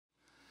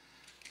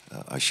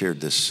I shared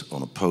this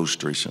on a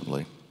post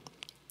recently,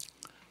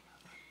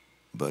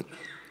 but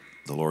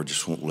the Lord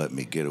just won't let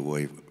me get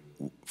away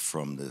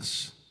from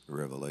this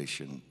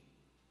revelation.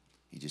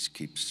 He just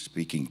keeps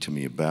speaking to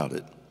me about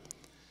it.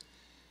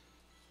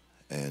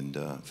 And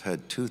I've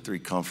had 2 or 3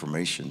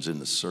 confirmations in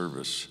the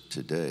service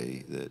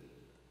today that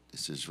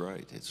this is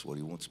right. It's what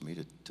he wants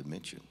me to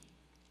mention.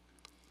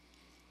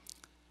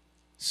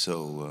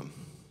 So,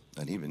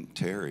 and even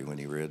Terry, when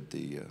he read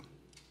the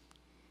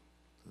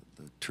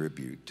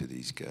tribute to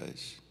these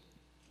guys,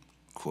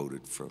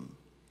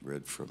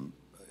 read from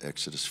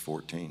Exodus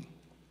 14,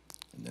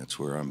 and that's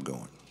where I'm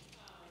going.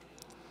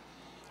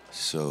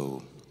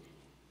 So,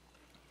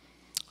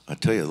 I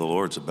tell you, the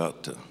Lord's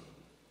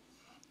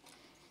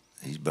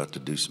He's about to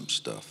do some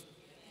stuff.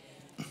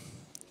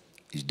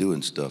 He's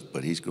doing stuff,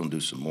 but he's going to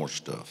do some more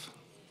stuff.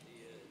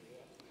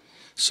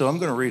 So I'm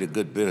going to read a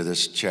good bit of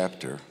this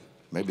chapter,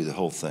 maybe the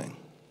whole thing.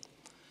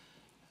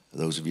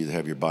 Those of you that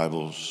have your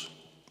Bibles,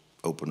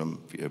 open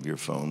them. If you have your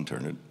phone,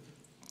 turn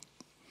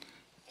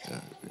it.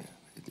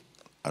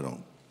 I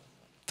don't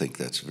think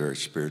that's a very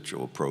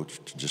spiritual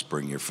approach to just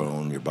bring your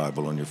phone, your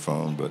Bible on your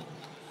phone, but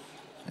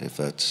if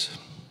that's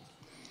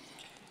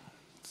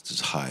as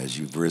high as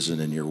you've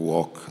risen in your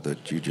walk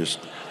that you just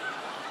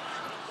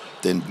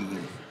then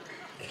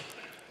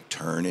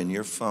turn in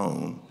your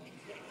phone.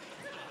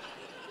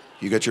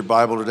 You got your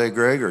Bible today,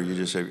 Greg, or you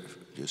just say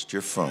just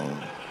your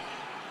phone?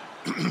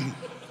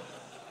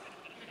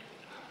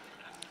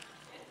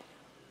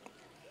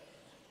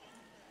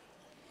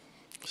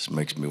 This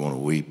makes me want to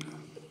weep.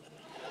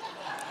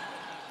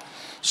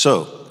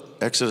 So,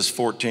 Exodus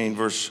 14,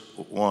 verse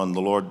 1,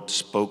 the Lord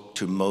spoke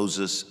to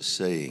Moses,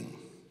 saying,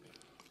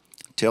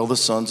 "Tell the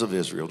sons of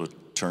Israel to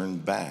turn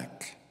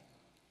back."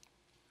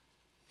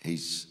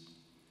 He's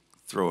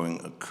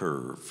throwing a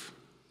curve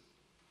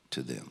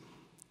to them.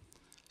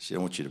 See, I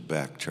want you to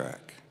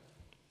backtrack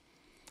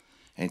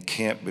and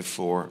camp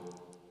before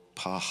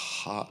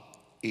Pahahiroth,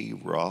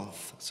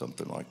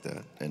 something like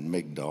that, and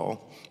Migdal,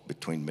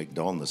 between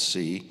Migdal and the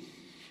sea.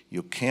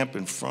 You'll camp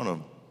in front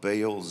of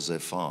Baal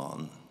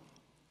Zephon,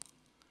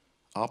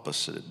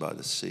 opposite it by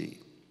the sea.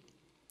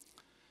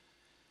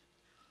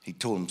 He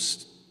told them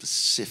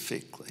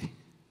specifically,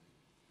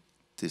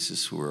 this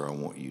is where I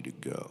want you to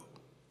go.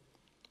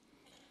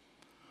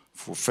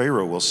 For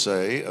Pharaoh will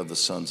say of the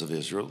sons of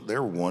Israel,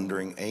 they're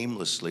wandering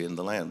aimlessly in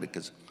the land,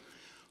 because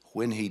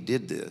when he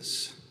did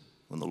this,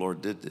 when the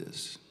Lord did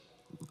this,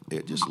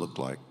 it just looked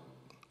like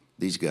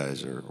these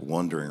guys are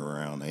wandering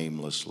around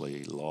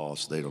aimlessly,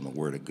 lost. They don't know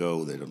where to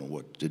go. They don't know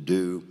what to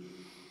do.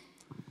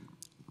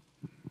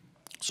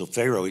 So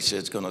Pharaoh, he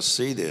said, is going to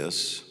see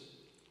this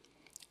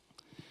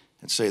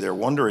and say they're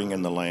wandering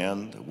in the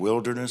land. The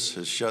wilderness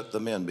has shut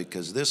them in,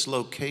 because this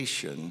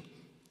location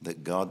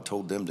that God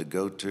told them to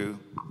go to,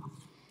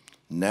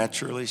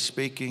 naturally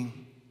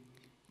speaking,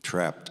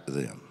 trapped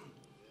them.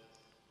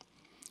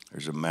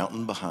 There's a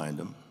mountain behind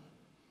them.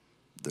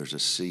 There's a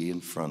sea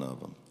in front of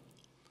them.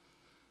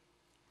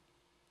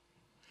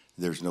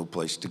 There's no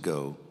place to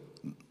go.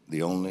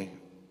 The only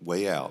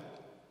way out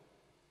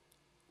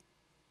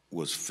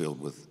was filled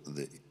with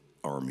the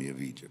army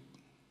of Egypt,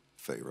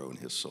 Pharaoh and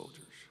his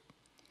soldiers.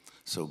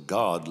 So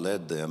God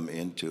led them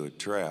into a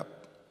trap.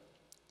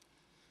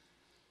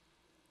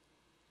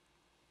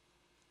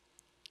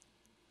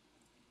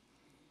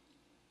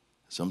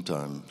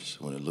 Sometimes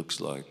when it looks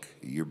like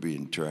you're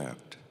being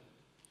trapped,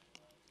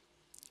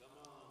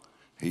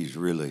 he's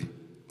really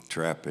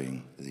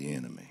trapping the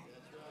enemy.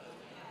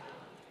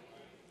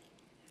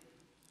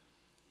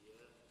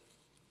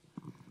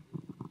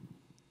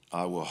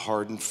 I will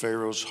harden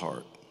Pharaoh's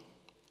heart,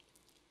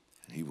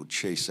 and he will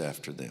chase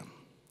after them.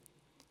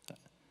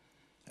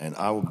 And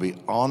I will be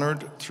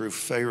honored through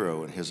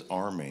Pharaoh and his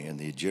army, and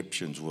the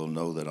Egyptians will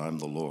know that I'm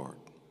the Lord.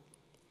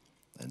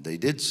 And they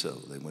did so.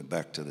 They went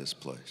back to this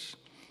place.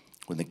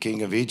 When the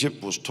king of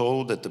Egypt was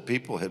told that the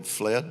people had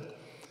fled,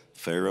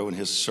 Pharaoh and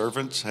his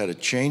servants had a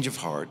change of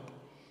heart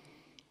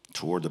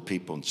toward the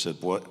people and said,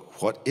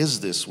 What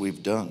is this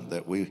we've done,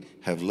 that we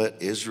have let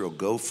Israel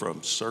go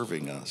from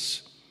serving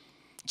us?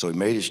 So he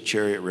made his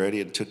chariot ready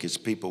and took his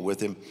people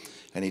with him.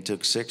 And he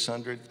took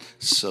 600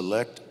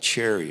 select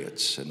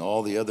chariots and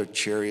all the other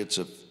chariots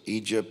of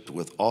Egypt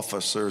with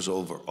officers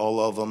over all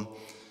of them.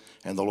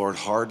 And the Lord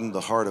hardened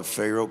the heart of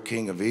Pharaoh,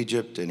 king of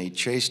Egypt, and he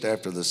chased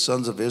after the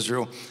sons of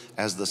Israel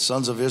as the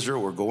sons of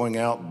Israel were going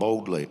out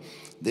boldly.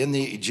 Then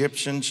the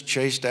Egyptians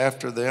chased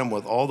after them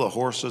with all the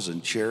horses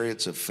and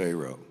chariots of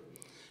Pharaoh,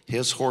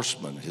 his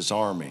horsemen, his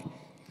army.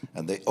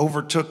 And they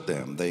overtook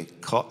them. They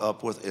caught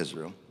up with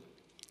Israel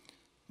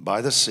by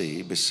the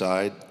sea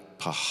beside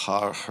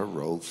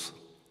Pahahiroth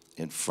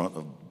in front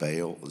of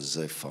Baal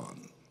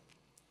Zephon.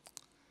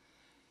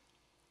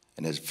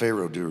 And as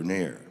Pharaoh drew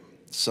near,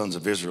 the sons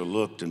of Israel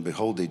looked, and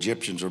behold, the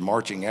Egyptians were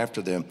marching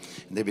after them,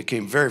 and they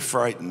became very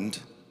frightened.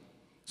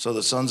 So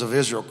the sons of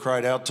Israel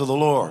cried out to the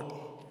Lord.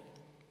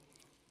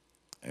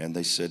 And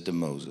they said to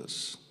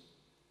Moses,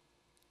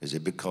 is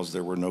it because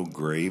there were no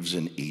graves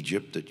in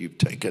Egypt that you've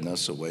taken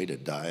us away to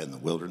die in the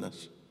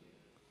wilderness?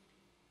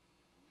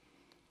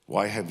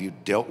 Why have you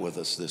dealt with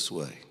us this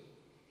way,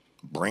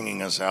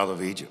 bringing us out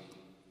of Egypt?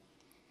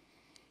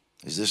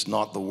 Is this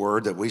not the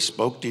word that we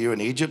spoke to you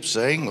in Egypt,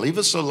 saying, leave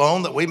us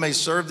alone that we may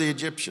serve the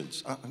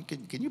Egyptians?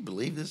 Can you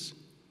believe this?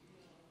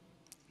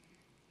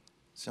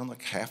 Sound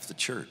like half the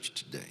church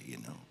today, you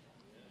know.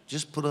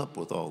 Just put up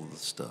with all the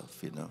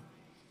stuff, you know.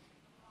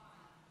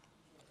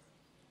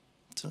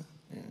 So,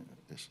 yeah,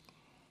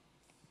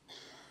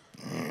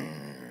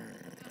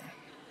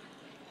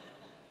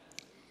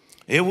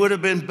 it would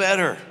have been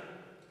better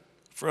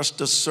for us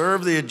to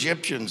serve the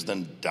Egyptians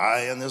than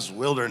die in this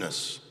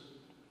wilderness.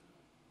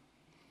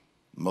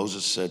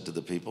 Moses said to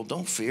the people,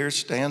 don't fear,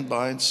 stand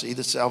by and see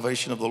the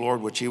salvation of the Lord,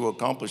 which he will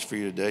accomplish for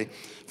you today.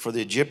 For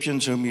the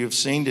Egyptians whom you have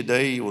seen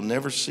today, you will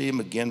never see him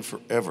again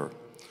forever.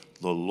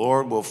 The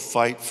Lord will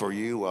fight for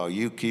you while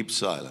you keep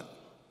silent.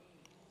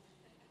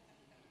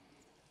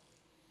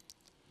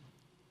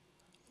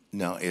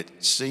 Now,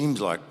 it seems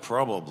like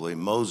probably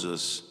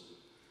Moses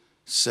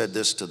said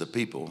this to the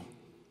people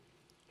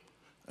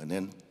and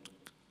then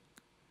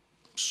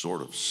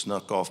sort of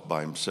snuck off by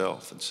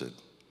himself and said,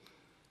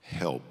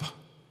 help.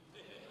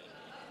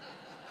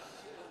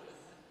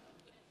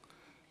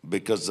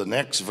 Because the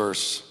next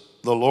verse,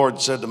 the Lord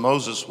said to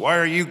Moses, why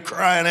are you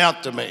crying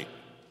out to me?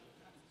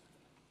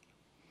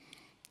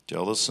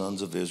 Tell the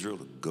sons of Israel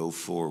to go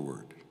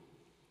forward.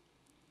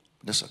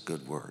 That's a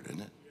good word,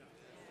 isn't it?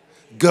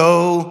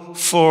 Go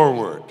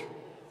forward.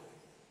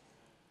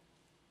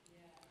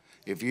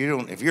 If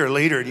you're a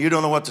leader and you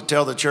don't know what to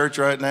tell the church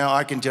right now,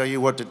 I can tell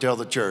you what to tell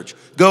the church.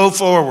 Go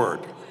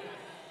forward.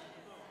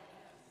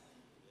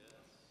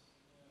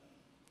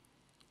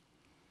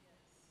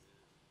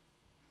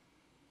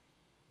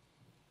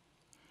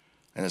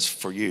 And it's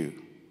for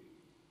you,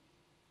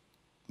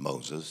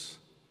 Moses.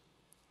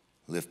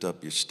 Lift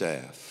up your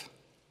staff.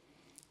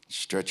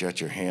 Stretch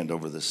out your hand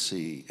over the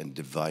sea and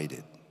divide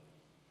it.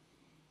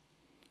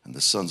 And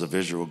the sons of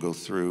Israel will go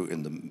through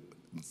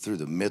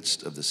the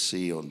midst of the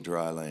sea on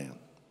dry land.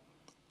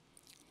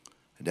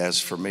 And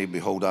as for me,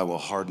 behold, I will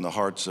harden the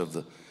hearts of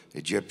the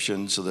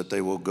Egyptians so that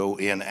they will go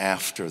in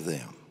after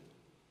them.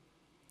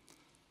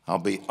 I'll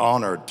be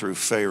honored through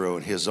Pharaoh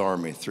and his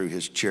army, through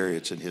his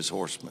chariots and his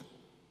horsemen.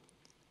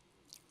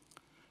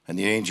 And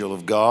the angel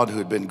of God, who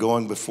had been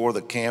going before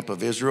the camp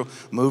of Israel,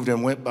 moved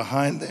and went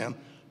behind them.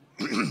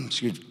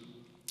 Excuse me.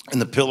 And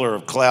the pillar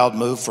of cloud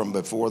moved from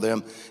before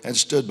them and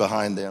stood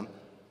behind them.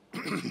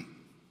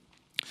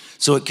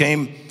 So it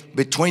came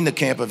between the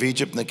camp of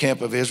Egypt and the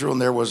camp of Israel,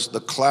 and there was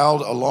the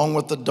cloud along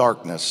with the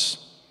darkness,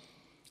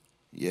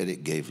 yet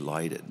it gave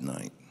light at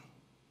night.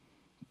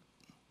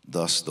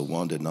 Thus the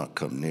one did not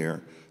come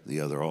near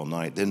the other all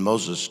night. Then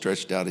Moses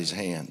stretched out his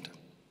hand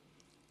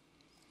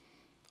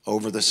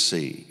over the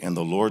sea, and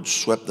the Lord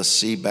swept the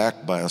sea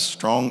back by a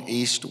strong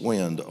east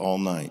wind all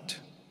night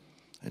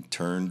and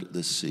turned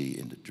the sea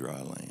into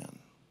dry land.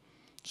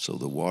 So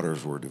the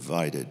waters were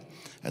divided,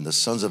 and the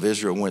sons of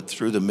Israel went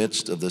through the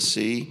midst of the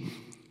sea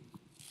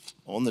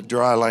on the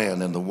dry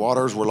land, and the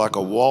waters were like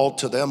a wall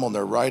to them on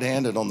their right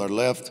hand and on their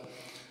left.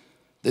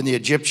 Then the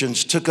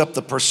Egyptians took up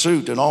the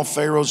pursuit, and all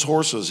Pharaoh's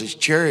horses, his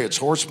chariots,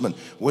 horsemen,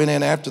 went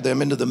in after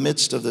them into the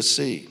midst of the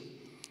sea.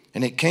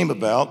 And it came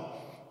about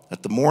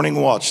at the morning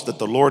watch that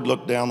the Lord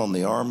looked down on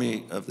the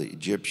army of the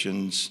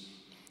Egyptians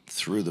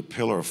through the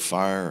pillar of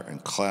fire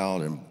and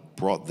cloud and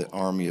brought the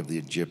army of the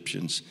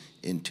Egyptians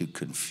into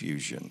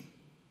confusion.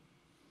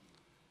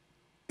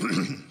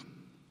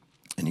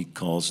 And he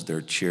caused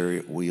their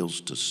chariot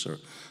wheels to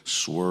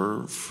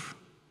swerve,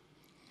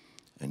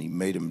 and he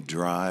made them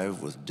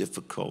drive with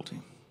difficulty.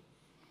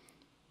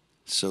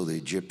 So the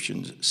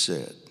Egyptians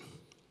said,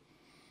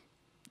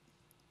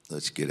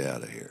 let's get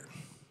out of here,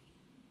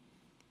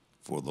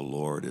 for the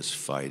Lord is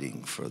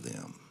fighting for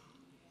them.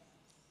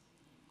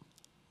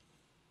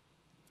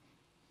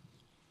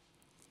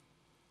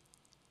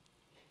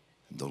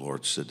 The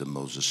Lord said to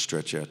Moses,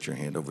 stretch out your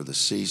hand over the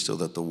sea so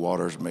that the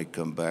waters may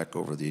come back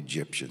over the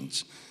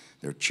Egyptians,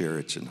 their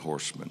chariots and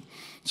horsemen.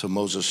 So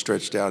Moses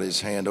stretched out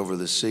his hand over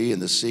the sea,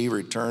 and the sea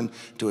returned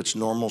to its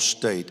normal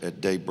state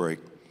at daybreak,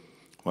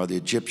 while the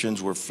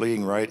Egyptians were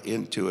fleeing right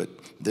into it.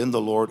 Then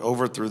the Lord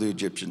overthrew the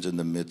Egyptians in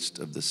the midst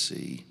of the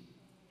sea.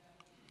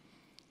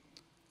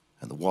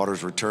 And the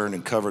waters returned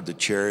and covered the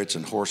chariots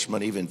and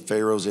horsemen, even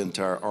Pharaoh's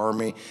entire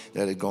army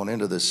that had gone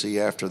into the sea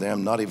after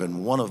them. Not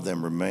even one of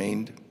them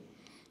remained.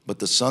 But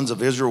the sons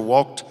of Israel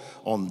walked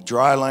on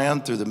dry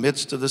land through the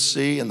midst of the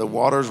sea, and the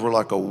waters were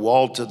like a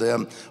wall to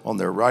them on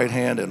their right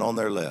hand and on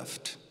their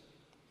left.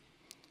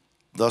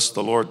 Thus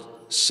the Lord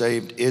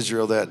saved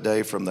Israel that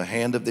day from the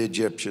hand of the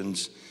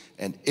Egyptians,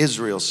 and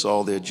Israel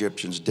saw the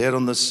Egyptians dead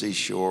on the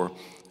seashore.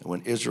 And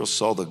when Israel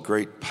saw the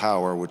great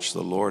power which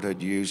the Lord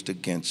had used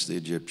against the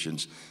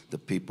Egyptians, the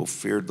people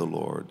feared the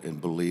Lord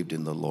and believed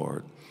in the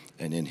Lord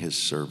and in his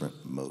servant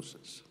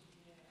Moses.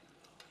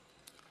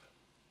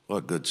 What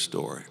a good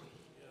story.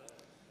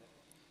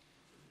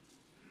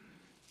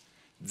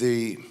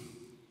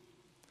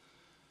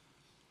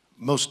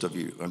 Most of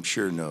you, I'm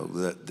sure, know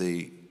that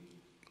the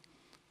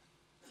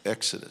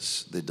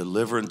Exodus, the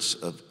deliverance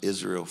of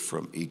Israel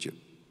from Egypt,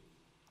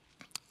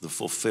 the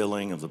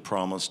fulfilling of the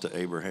promise to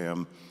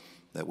Abraham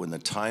that when the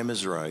time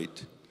is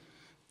right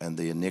and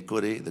the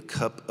iniquity, the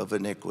cup of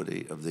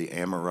iniquity of the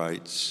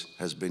Amorites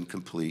has been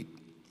complete,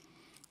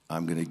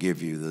 I'm going to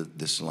give you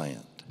this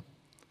land.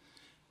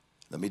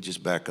 Let me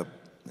just back up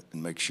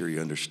and make sure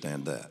you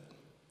understand that.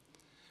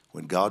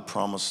 When God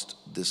promised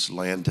this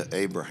land to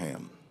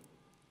Abraham,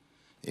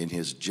 in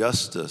his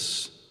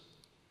justice,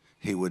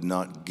 he would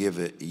not give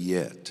it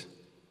yet.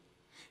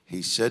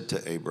 He said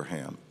to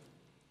Abraham,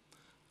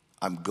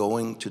 I'm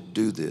going to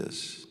do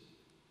this,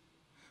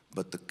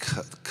 but the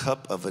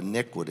cup of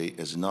iniquity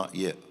is not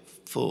yet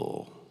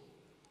full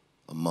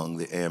among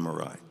the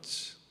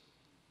Amorites.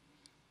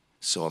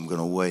 So I'm going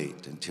to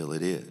wait until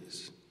it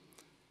is,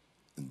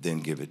 and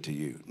then give it to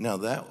you. Now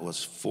that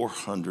was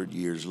 400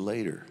 years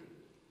later.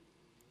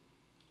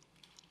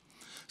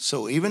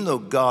 So even though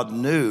God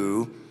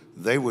knew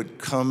they would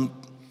come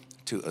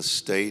to a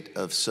state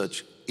of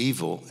such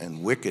evil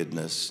and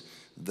wickedness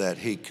that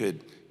he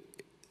could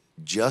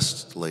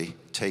justly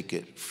take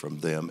it from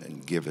them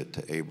and give it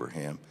to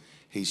Abraham,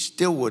 he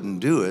still wouldn't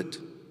do it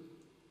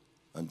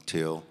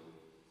until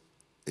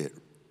it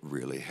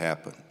really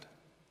happened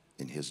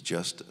in his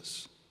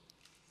justice.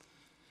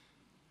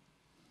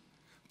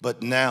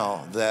 But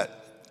now that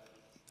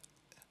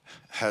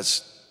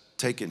has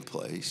taken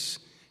place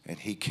and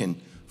he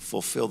can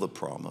fulfill the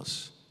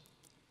promise.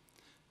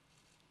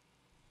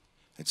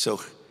 And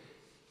so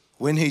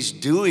when he's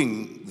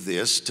doing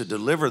this to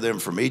deliver them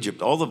from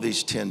Egypt, all of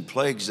these 10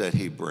 plagues that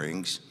he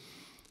brings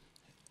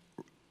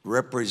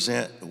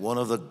represent one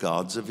of the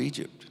gods of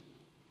Egypt.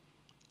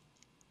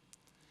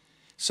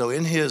 So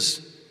in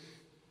his,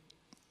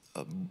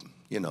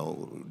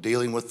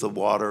 dealing with the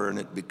water and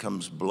it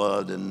becomes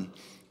blood and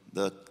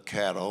the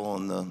cattle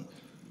and the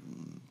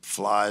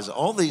flies,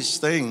 all these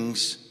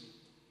things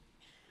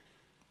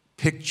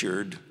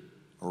pictured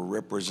or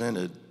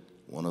represented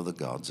one of the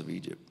gods of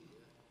Egypt.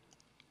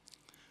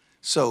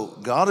 So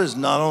God is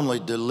not only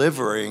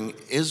delivering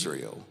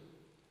Israel,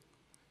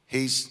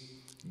 he's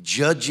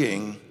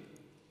judging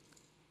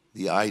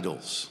the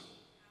idols,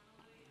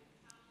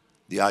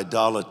 the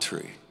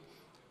idolatry.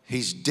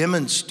 He's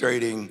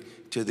demonstrating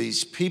to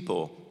these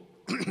people,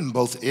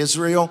 both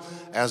Israel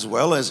as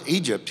well as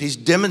Egypt, he's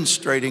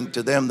demonstrating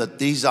to them that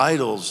these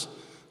idols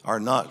are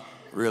not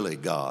really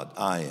God.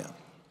 I am.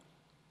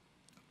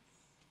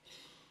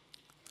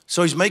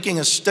 So he's making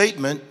a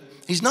statement.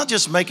 He's not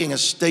just making a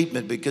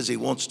statement because he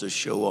wants to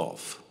show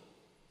off.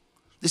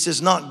 This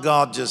is not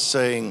God just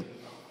saying,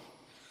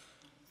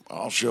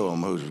 I'll show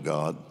them who's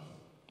God.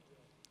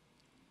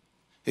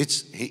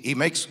 He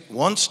makes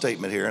one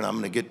statement here, and I'm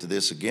going to get to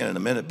this again in a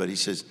minute, but he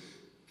says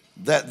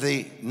that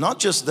not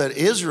just that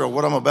Israel,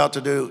 what I'm about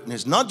to do,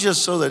 is not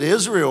just so that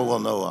Israel will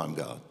know I'm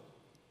God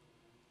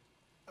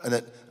and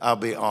that I'll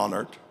be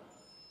honored,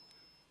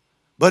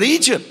 but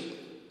Egypt.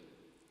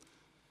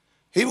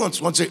 He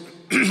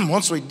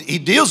he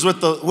deals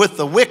with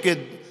the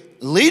wicked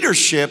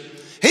leadership.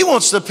 He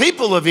wants the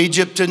people of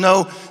Egypt to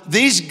know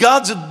these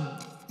gods of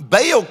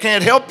Baal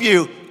can't help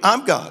you.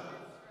 I'm God.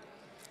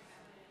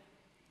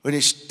 When you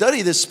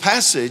study this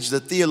passage, the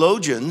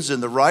theologians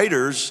and the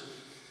writers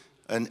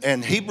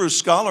and Hebrew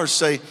scholars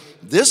say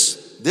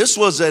this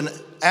was an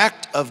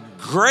act of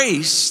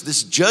grace.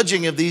 This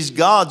judging of these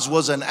gods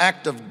was an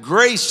act of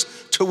grace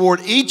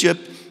toward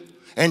Egypt,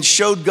 and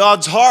showed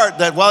God's heart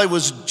that while he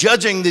was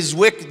judging this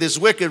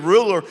wicked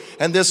ruler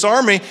and this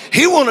army,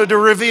 he wanted to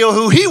reveal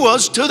who he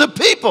was to the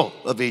people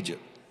of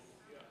Egypt.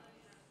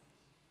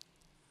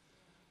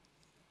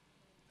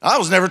 I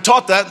was never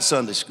taught that in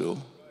Sunday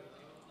school.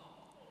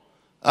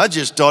 I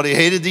just thought he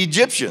hated the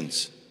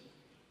Egyptians.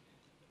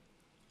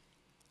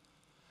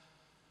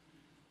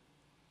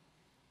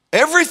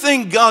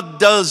 Everything God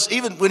does,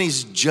 even when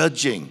he's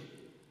judging,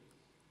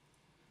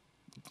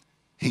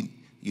 he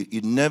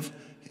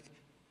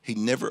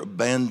never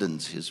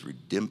abandons his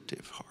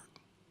redemptive heart.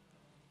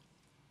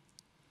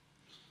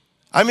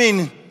 I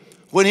mean,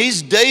 when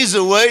he's days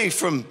away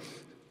from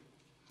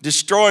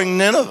destroying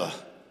Nineveh,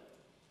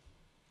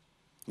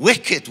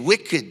 wicked,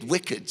 wicked,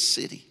 wicked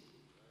city.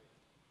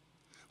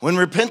 When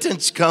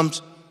repentance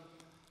comes,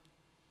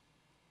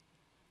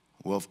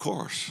 well, of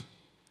course,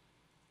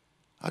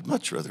 I'd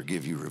much rather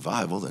give you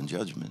revival than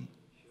judgment.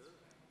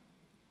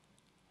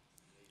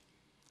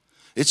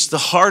 It's the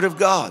heart of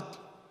God.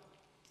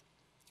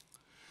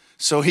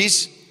 So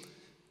he's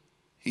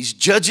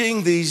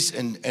judging these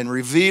and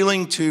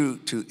revealing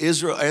to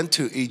Israel and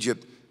to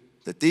Egypt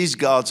that these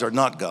gods are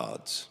not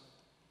gods.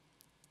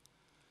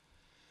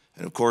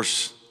 And of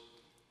course,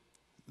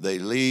 they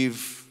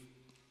leave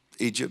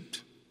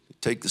Egypt,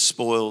 take the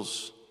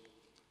spoils,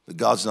 but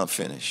God's not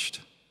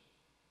finished.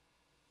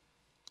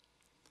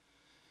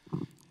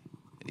 And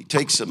he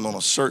takes them on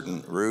a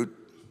certain route.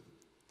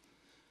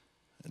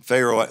 And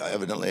Pharaoh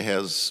evidently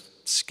has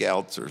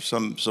scouts or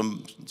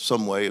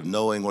some way of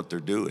knowing what they're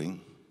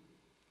doing.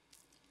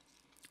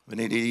 And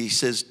he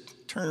says,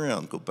 turn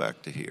around, go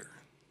back to here.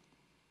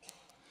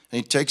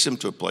 And he takes them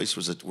to a place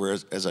where,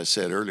 as I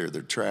said earlier,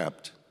 they're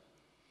trapped.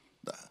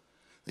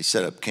 They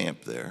set up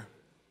camp there.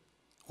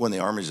 when the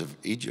armies of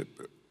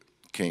Egypt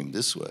came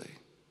this way,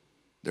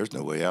 there's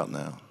no way out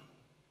now.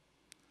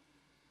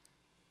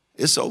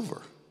 It's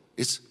over.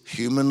 It's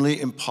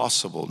humanly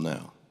impossible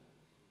now.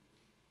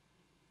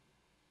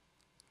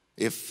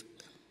 If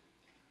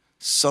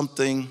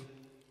something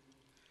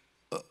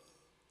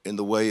in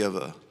the way of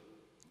a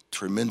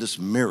tremendous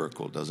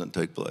miracle doesn't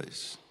take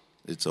place,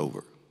 it's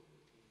over.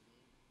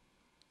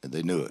 And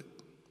they knew it.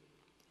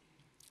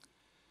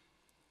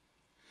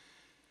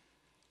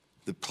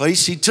 The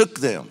place he took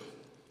them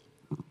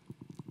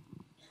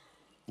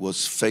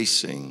was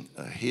facing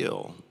a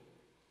hill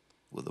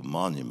with a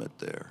monument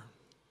there.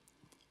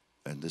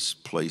 And this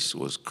place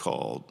was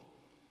called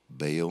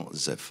Baal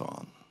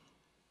Zephon,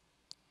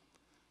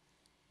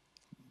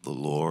 the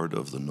Lord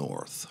of the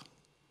North.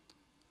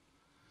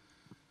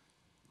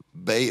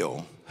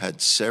 Baal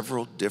had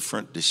several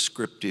different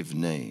descriptive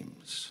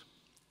names.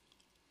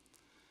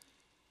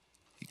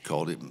 He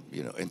called him,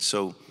 and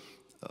so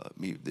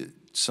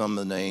some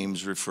of the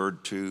names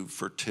referred to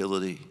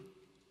fertility.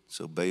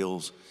 So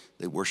Baal's,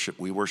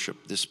 we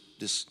worship this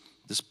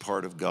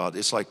part of God.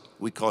 It's like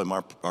we call him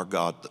our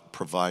God, the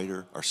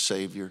provider, our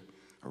Savior,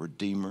 our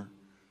Redeemer,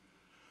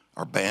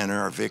 our banner,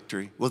 our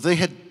victory. Well, they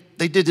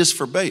did this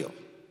for Baal.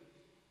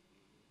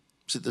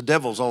 See, the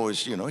devil's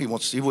always, he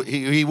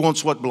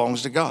wants what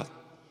belongs to God.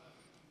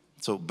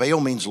 So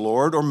Baal means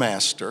Lord or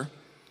Master.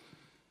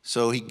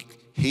 So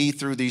he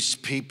through these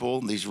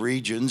people, these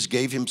regions,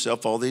 gave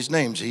himself all these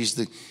names. He's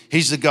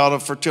the God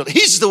of fertility.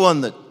 He's the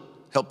one that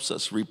helps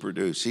us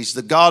reproduce. He's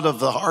the God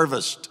of the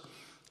harvest,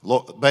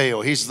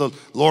 Baal. He's the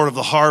Lord of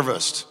the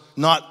harvest.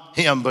 Not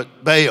him,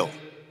 but Baal.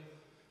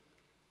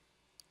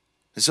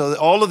 And so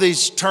all of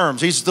these terms,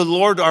 he's the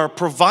Lord, our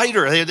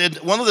provider.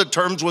 One of the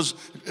terms was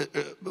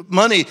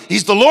money.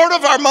 He's the Lord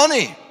of our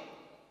money.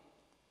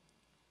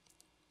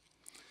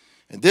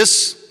 And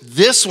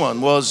this one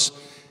was,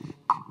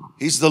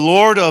 he's the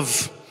Lord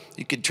of,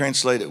 you could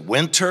translate it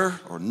winter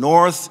or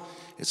north.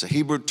 It's a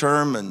Hebrew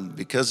term, and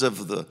because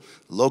of the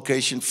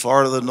location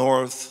far to the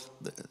north,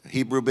 the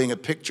Hebrew being a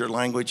picture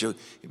language, it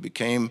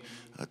became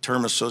a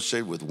term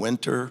associated with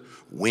winter,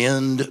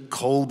 wind,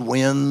 cold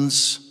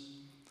winds,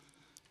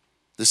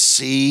 the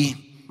sea.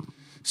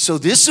 So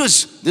this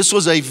was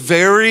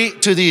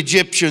to the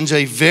Egyptians,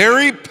 a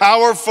very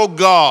powerful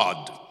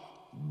god,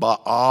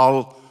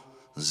 Baal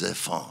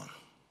Zephon,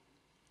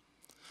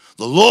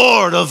 the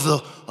Lord of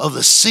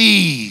the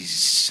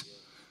seas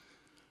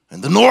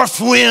and the north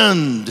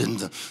wind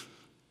and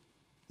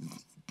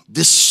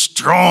this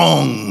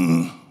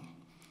strong,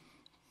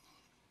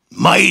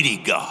 mighty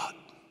God,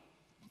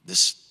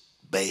 this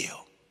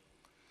Baal.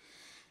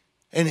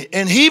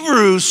 And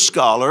Hebrew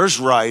scholars,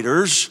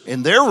 writers,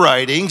 in their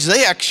writings,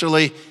 they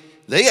actually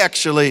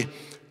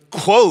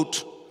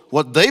quote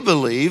what they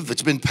believe,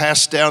 it's been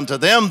passed down to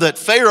them, that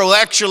Pharaoh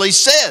actually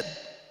said.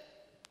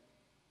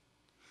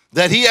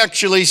 That he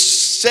actually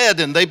said,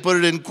 and they put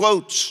it in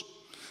quotes,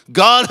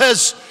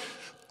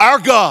 our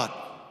God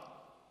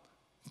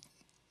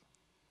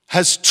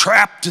has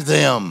trapped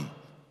them.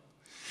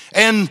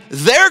 And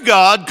their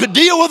God could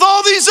deal with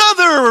all these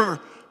other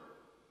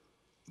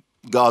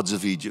gods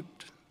of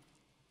Egypt.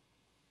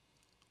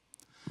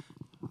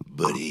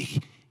 But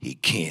he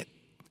can't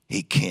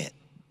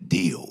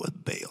deal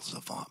with Baal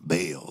Zephon.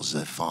 Baal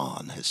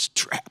Zephon has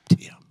trapped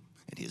him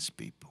and his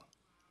people.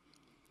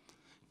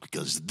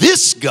 Because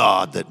this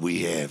God that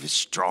we have is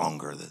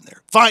stronger than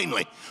theirs.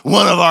 Finally,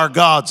 one of our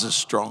gods is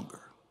stronger.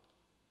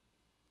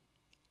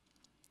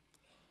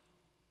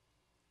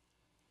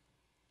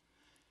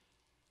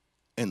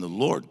 And the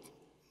Lord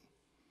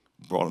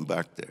brought him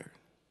back there.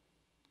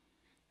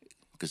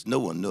 Because no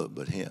one knew it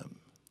but him.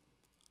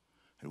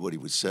 And what he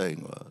was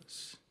saying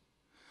was,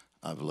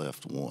 I've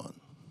left one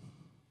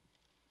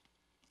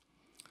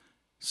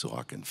so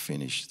I can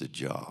finish the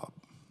job.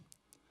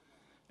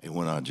 And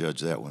when I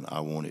judge that one, I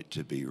want it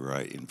to be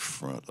right in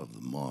front of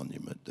the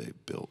monument they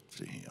built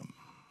to him.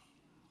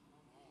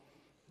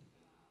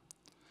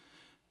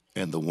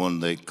 And the one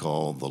they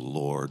call the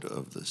Lord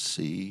of the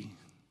Sea,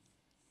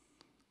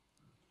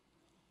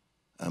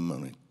 I'm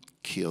going to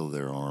kill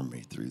their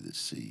army through the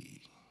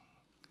sea.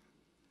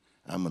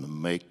 I'm going to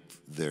make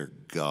their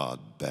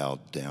God bow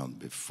down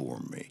before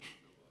me.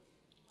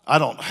 I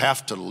don't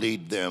have to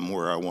lead them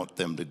where I want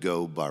them to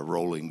go by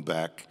rolling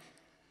back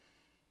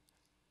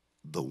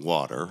the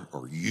water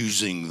or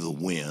using the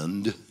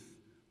wind,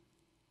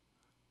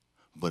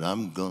 but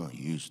I'm going to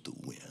use the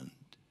wind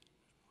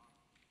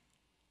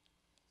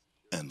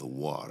and the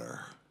water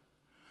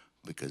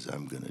because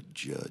I'm going to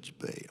judge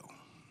Baal.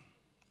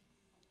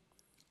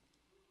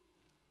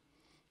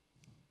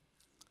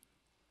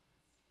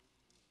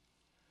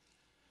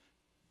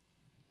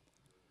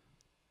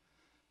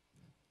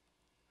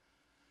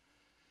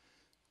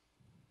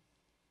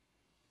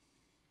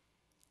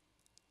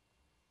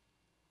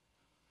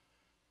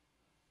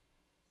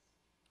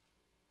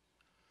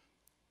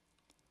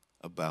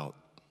 About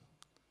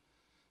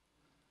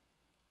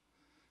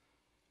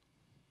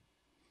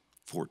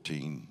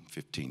 14,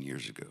 15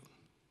 years ago,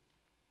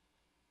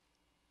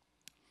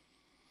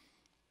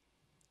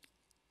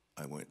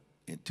 I went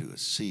into a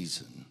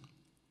season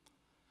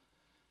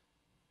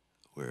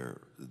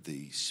where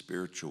the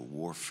spiritual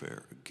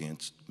warfare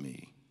against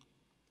me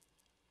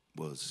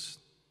was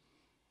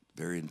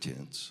very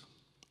intense,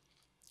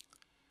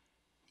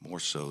 more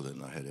so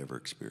than I had ever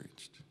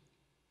experienced.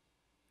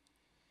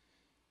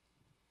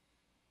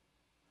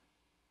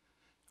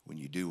 When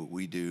you do what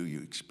we do,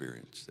 you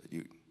experience that.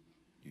 You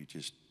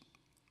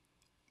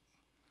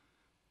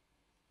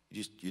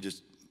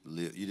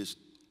just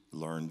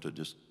learn to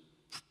just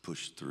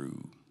push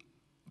through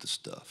the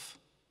stuff.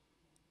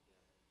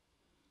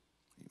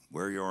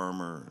 Wear your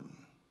armor and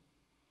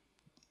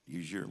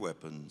use your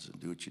weapons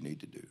and do what you need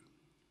to do.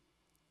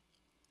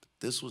 But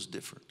this was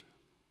different.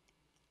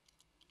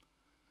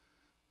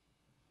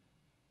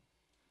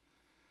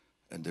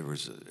 And it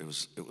was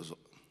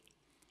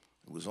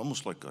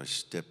almost like I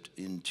stepped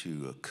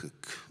into a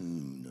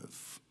cocoon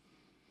of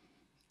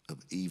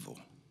evil.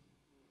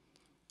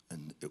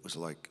 And it was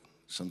like,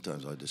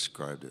 sometimes I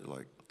described it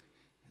like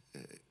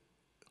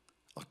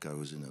I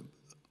was in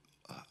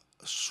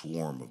a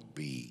swarm of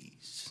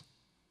bees.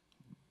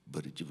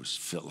 But it just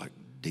felt like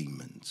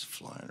demons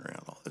flying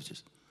around. It was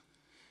just,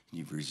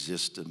 you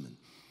resist them and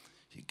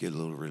you get a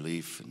little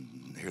relief,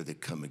 and here they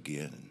come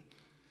again.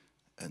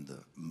 And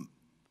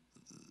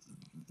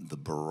the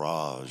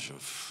barrage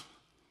of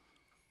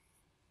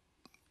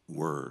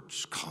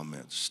words,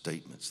 comments,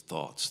 statements,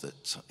 thoughts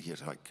that you're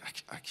like,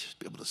 I should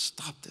be able to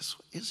stop this.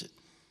 What is it?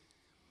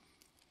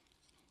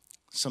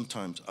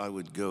 Sometimes I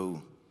would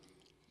go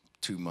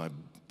to my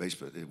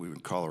basement. We were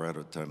in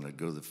Colorado at the time, and I'd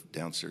go to the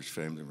downstairs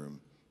family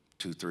room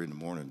 2, 3 in the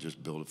morning, and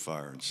just build a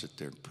fire and sit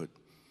there and put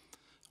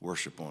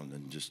worship on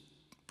and just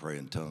pray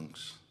in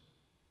tongues.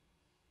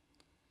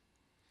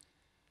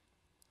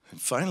 And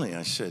finally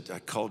I said, I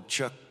called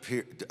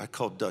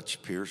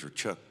Dutch Pierce, or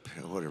Chuck,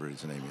 whatever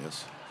his name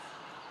is.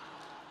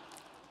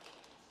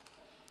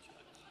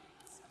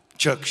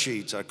 Chuck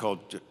Sheets, I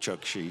called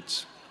Chuck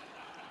Sheets.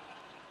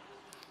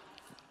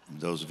 And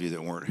those of you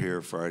that weren't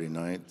here Friday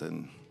night,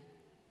 then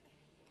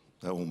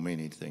that won't mean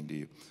anything to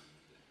you.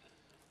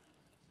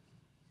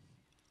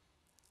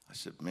 I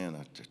said, man,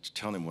 I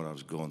tell him what I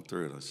was going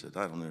through. And I said,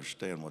 I don't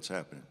understand what's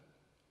happening.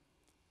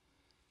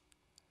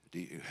 Do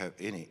you have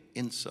any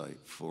insight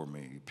for me?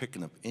 Are you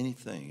picking up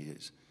anything? He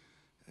is,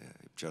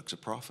 Chuck's a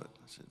prophet.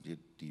 I said,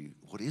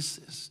 what is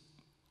this?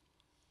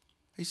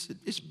 He said,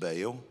 it's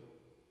Baal.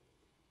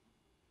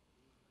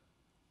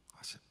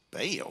 I said,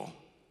 Baal?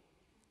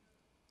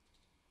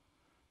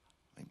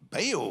 I mean,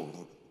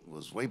 Baal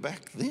was way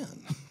back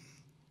then.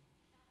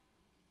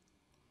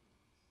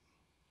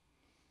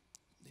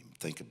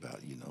 Think about,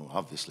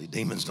 obviously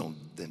demons don't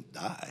then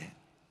die.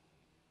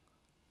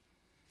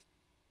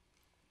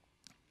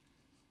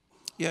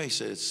 Yeah, he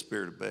said it's the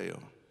spirit of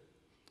Baal.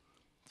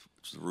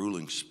 It's the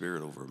ruling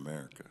spirit over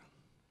America.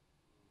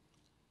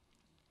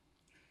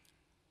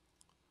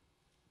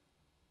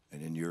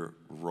 And in your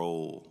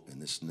role in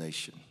this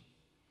nation,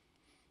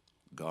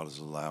 God is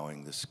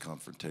allowing this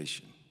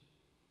confrontation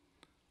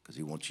because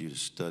he wants you to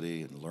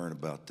study and learn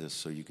about this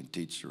so you can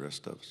teach the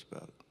rest of us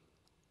about it.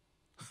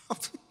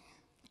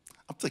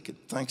 I'm thinking,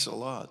 thanks a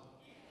lot.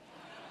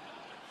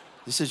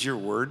 This is your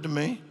word to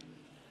me?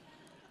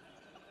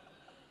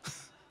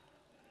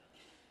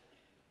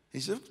 He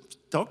said,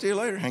 talk to you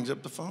later. Hangs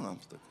up the phone. I'm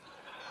thinking.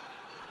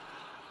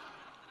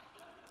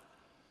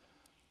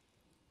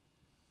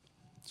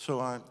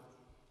 So I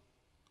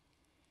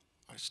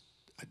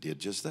did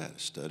just that. I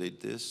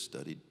studied this,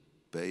 studied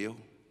Baal,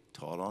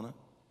 taught on it.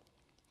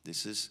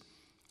 This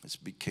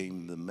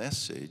became the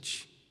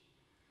message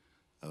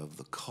of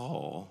the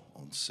call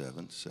on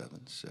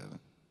 7/7/7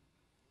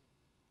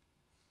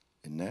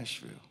 in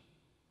Nashville,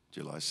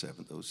 July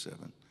 7th,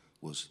 07,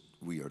 was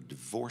we are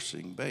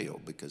divorcing Baal.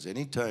 Because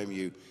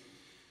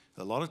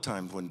a lot of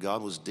times when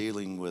God was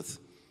dealing with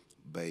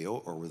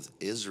Baal or with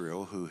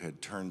Israel who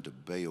had turned to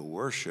Baal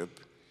worship,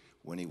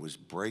 when he was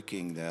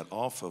breaking that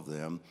off of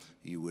them,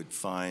 you would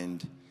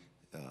find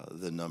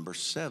the number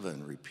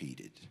 7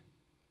 repeated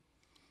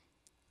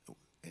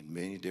in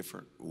many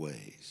different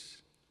ways.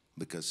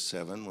 Because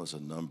 7 was a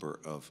number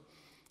of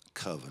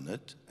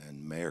covenant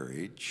and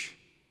marriage.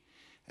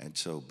 And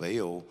so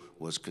Baal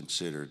was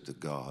considered the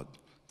god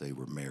they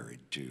were married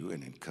to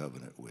and in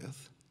covenant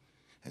with.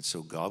 And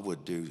so God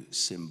would do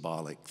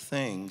symbolic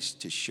things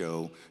to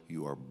show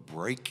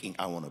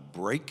I want to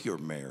break your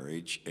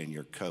marriage and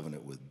your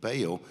covenant with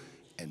Baal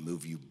and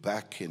move you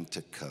back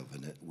into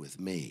covenant with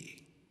me.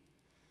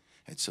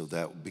 And so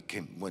that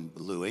became, when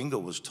Lou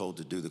Engle was told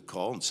to do the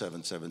call on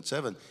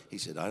 7/7/7, he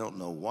said, I don't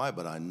know why,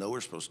 but I know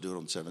we're supposed to do it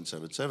on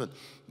 7/7/7.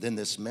 Then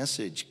this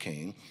message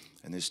came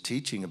and this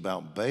teaching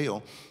about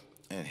Baal,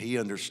 and he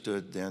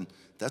understood then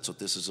that's what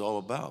this is all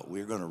about.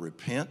 We're going to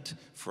repent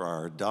for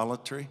our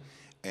idolatry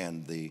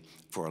and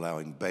for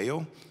allowing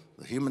Baal,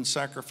 the human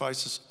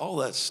sacrifices, all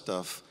that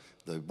stuff,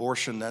 the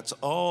abortion, that's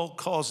all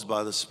caused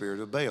by the spirit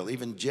of Baal.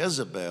 Even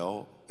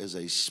Jezebel is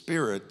a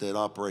spirit that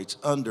operates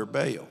under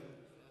Baal.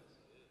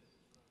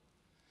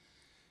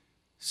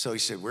 So he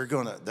said,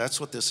 that's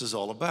what this is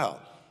all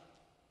about.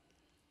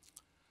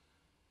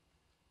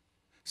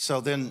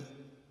 So then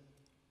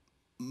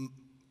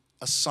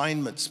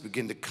assignments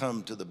begin to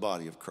come to the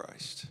body of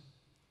Christ.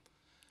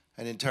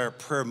 And entire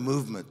prayer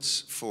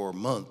movements for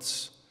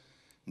months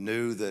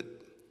knew that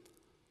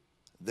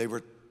they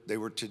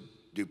were to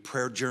do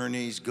prayer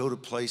journeys, go to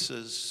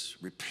places,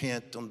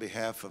 repent on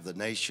behalf of the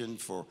nation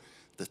for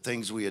the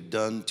things we had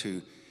done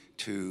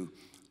to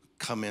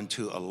come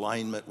into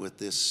alignment with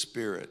this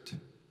spirit.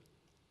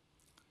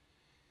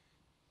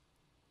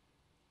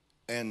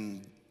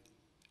 And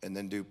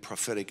then do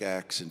prophetic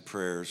acts and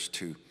prayers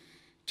to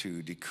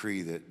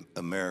decree that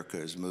America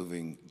is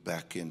moving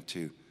back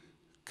into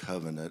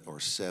covenant or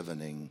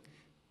sevening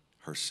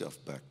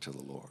herself back to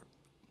the Lord.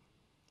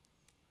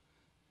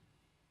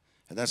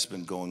 And that's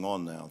been going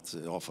on now,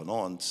 off and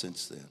on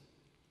since then.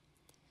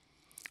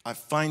 I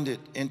find it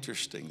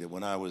interesting that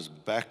when I was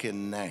back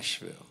in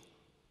Nashville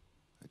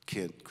at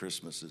Kent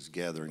Christmas's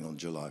gathering on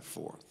July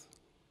 4th,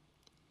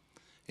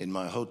 in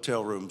my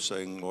hotel room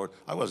saying, Lord,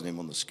 I wasn't even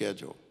on the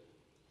schedule.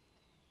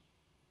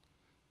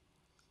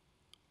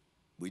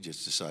 We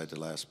just decided the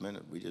last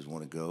minute, we just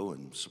want to go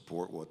and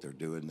support what they're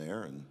doing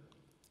there and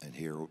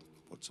hear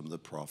what some of the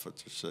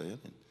prophets are saying.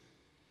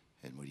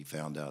 And when he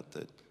found out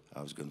that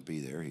I was going to be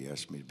there, he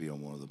asked me to be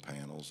on one of the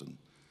panels and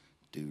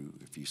do,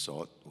 if you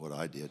saw it, what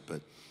I did.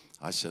 But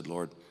I said,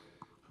 Lord,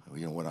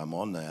 you know, when I'm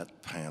on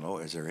that panel,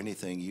 is there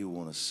anything you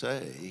want to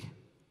say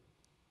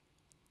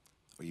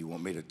or you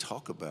want me to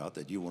talk about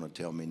that you want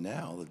to tell me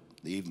now,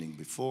 the evening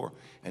before?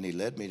 And he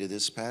led me to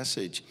this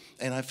passage.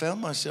 And I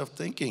found myself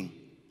thinking,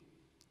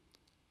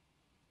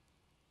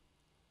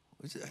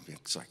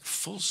 it's like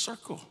full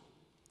circle.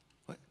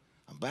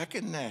 I'm back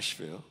in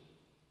Nashville,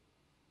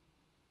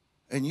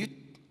 and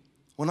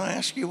when I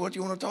ask you what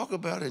you want to talk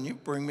about, and you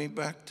bring me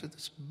back to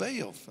this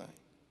Baal thing.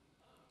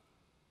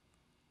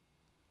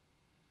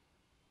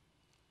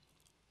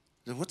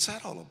 What's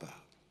that all about?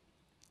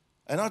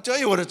 And I'll tell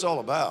you what it's all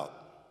about.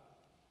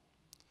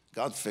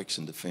 God's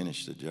fixing to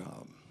finish the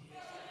job.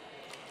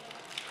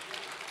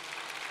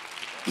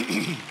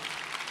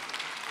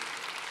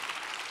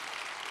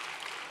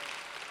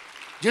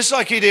 Just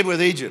like he did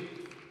with Egypt.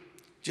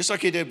 Just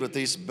like he did with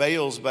these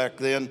Baals back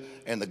then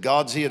and the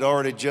gods he had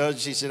already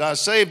judged. He said, I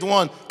saved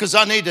one because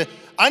I need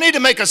to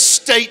make a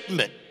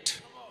statement.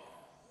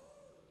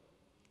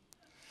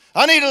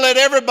 I need to let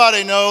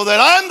everybody know that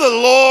I'm the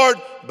Lord.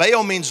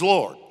 Baal means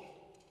Lord.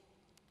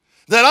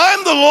 That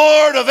I'm the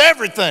Lord of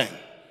everything.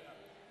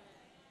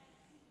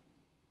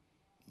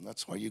 And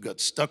that's why you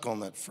got stuck on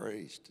that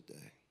phrase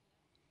today.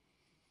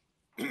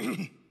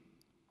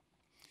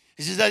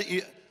 He says that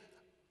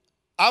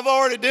I've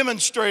already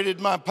demonstrated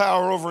my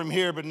power over him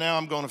here, but now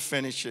I'm going to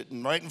finish it.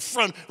 And right in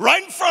front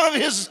of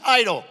his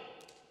idol,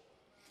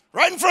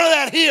 right in front of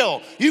that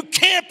hill, you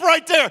camp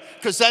right there,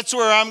 because that's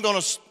where I'm going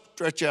to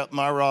stretch out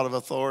my rod of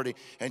authority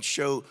and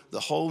show the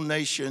whole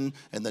nation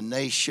and the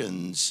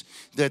nations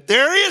that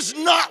there is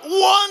not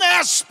one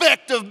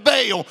aspect of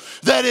Baal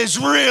that is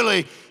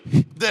really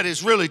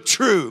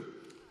true.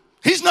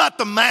 He's not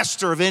the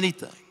master of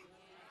anything.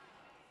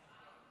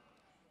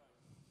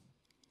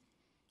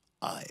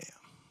 I am.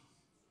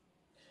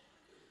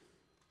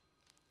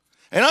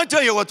 And I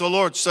tell you what the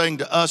Lord's saying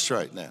to us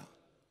right now.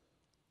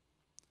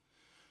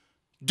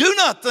 Do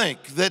not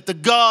think that the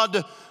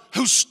God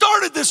who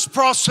started this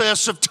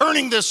process of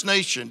turning this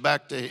nation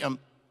back to him,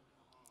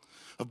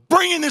 of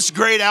bringing this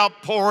great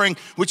outpouring,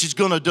 which is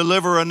going to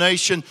deliver a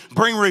nation,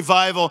 bring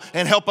revival,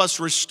 and help us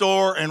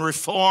restore and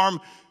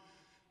reform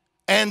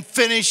and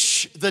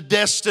finish the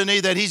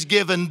destiny that he's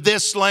given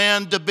this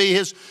land to be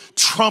his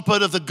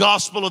trumpet of the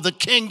gospel of the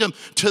kingdom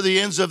to the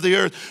ends of the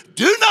earth.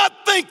 Do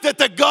not think that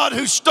the God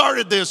who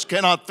started this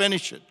cannot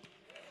finish it.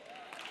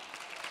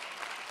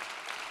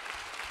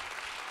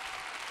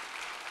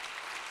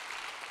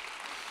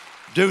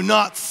 Do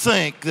not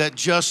think that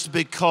just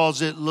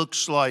because it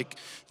looks like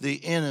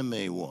the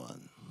enemy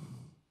won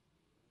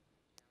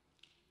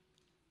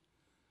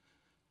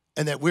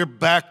and that we're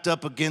backed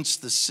up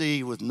against the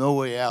sea with no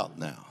way out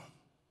now.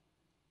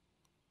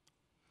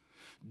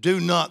 Do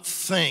not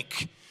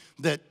think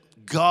that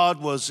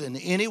God was in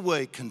any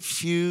way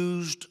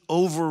confused,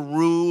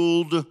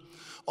 overruled,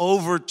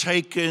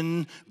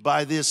 overtaken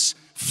by this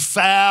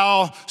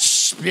foul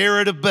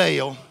spirit of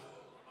Baal.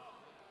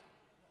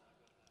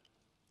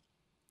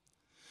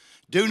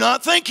 Do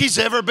not think he's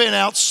ever been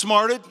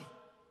outsmarted,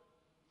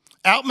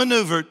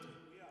 outmaneuvered,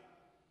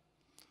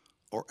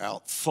 or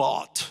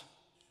outthought.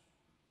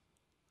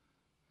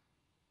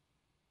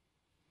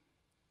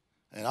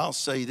 And I'll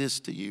say this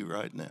to you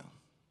right now.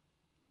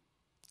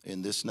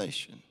 In this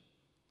nation,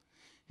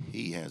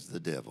 he has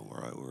the devil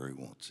right where he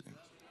wants him.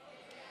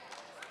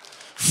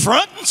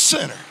 Front and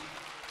center.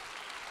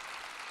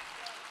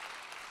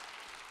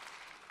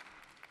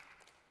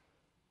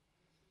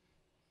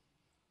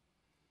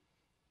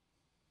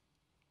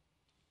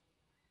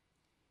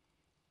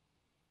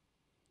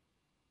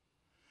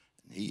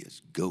 And he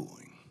is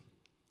going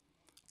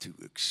to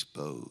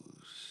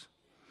expose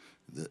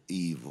the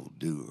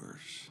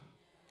evildoers.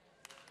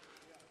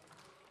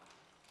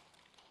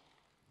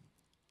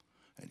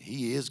 And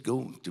he is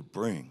going to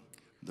bring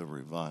the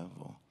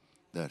revival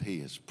that he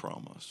has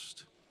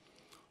promised.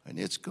 And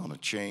it's going to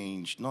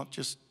change not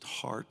just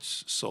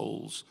hearts,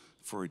 souls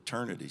for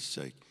eternity's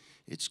sake.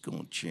 It's going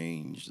to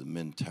change the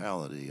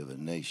mentality of a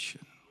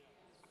nation.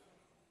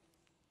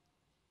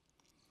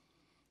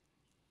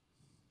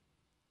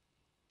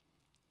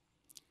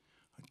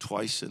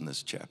 Twice in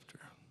this chapter,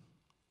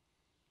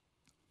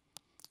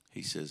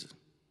 he says,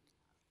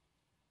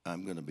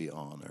 I'm going to be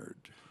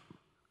honored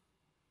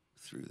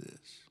through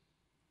this.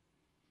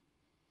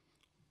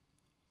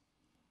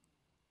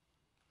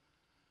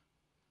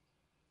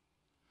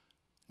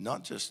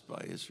 Not just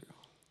by Israel.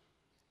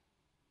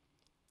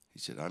 He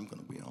said, I'm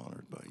going to be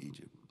honored by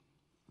Egypt.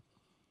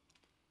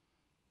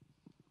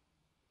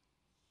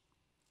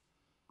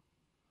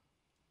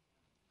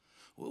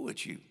 What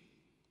would you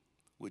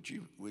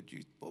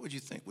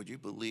think? Would you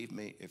believe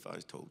me if I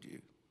told you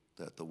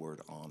that the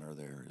word honor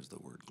there is the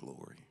word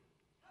glory?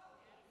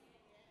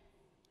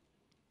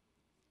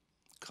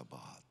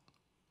 Kabod.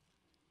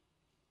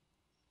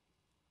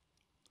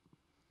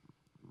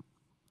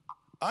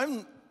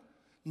 I'm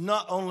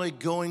not only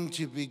going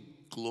to be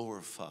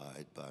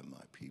glorified by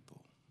my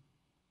people,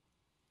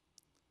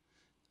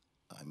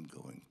 I'm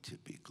going to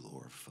be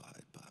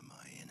glorified by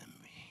my enemy.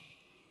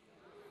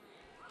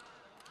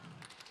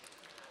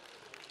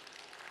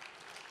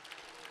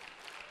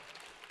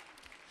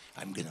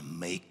 I'm going to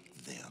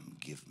make them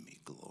give me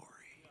glory.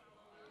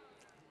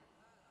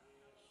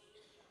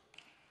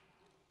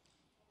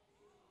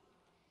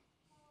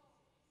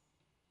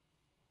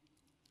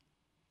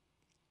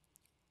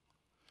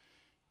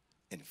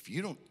 And if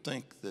you don't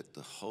think that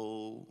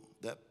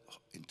that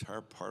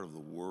entire part of the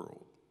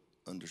world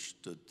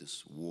understood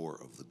this war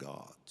of the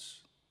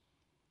gods,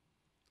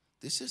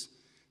 this is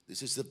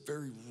the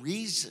very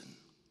reason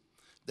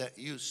that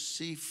you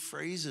see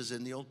phrases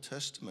in the Old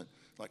Testament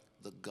like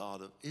the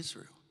God of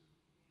Israel.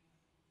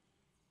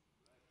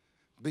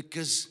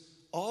 Because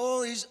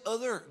all these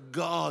other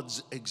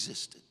gods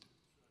existed.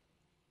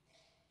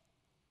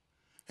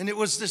 And it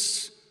was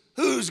this,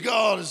 whose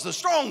God is the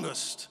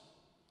strongest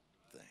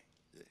thing.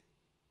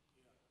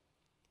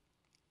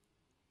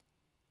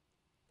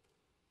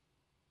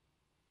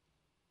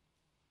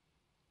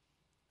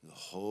 The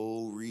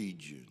whole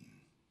region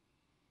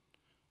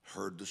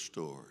heard the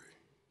story.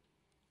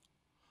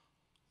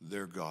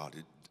 Their God,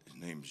 his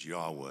name's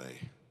Yahweh.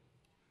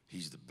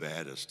 He's the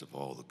baddest of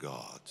all the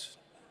gods.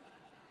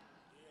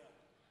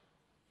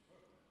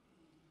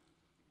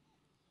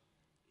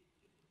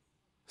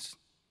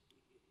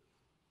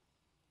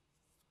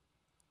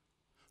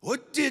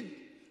 What did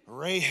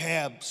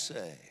Rahab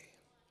say?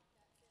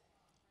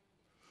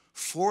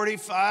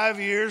 45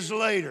 years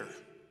later,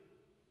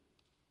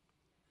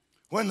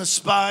 when the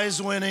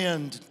spies went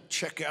in to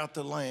check out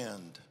the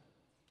land,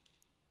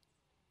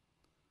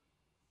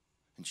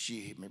 and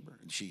she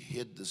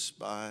hid the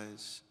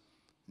spies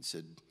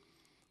and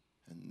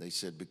they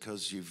said,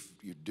 because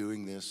you're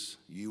doing this,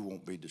 you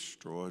won't be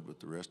destroyed with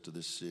the rest of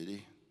the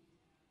city.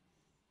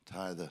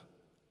 Tie the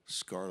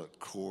scarlet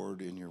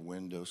cord in your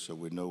window so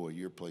we know where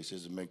your place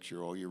is, and make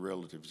sure all your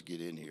relatives get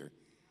in here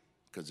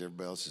because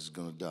everybody else is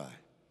going to die.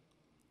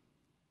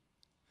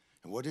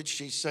 And what did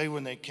she say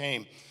when they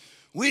came?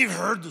 We've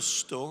heard the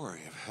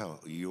story of how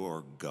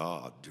your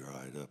God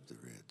dried up the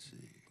Red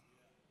Sea.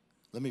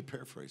 Let me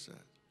paraphrase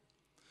that.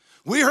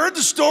 We heard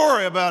the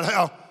story about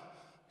how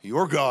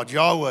your God,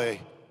 Yahweh,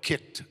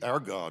 kicked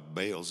our God,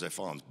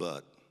 Baal-Zephon's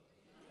butt.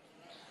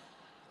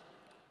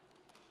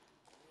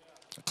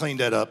 I cleaned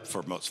that up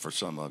for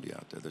some of you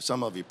out there.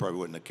 Some of you probably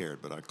wouldn't have cared,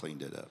 but I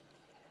cleaned it up.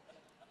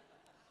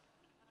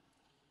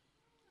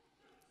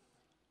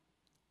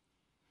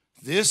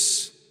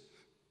 This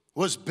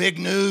was big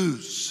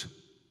news.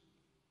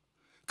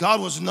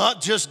 God was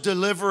not just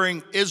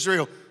delivering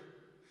Israel.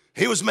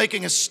 He was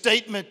making a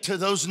statement to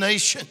those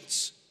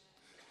nations,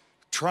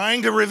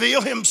 trying to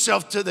reveal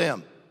himself to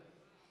them,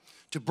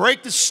 to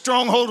break the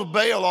stronghold of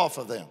Baal off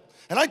of them.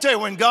 And I tell you,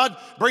 when God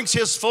brings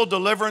his full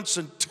deliverance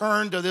and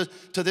turn to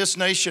this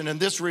nation and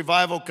this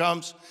revival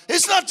comes,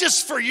 it's not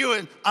just for you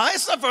and I,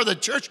 it's not for the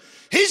church.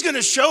 He's going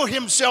to show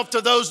himself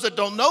to those that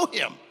don't know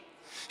him.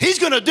 He's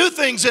going to do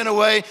things in a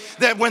way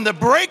that when the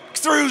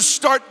breakthroughs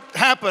start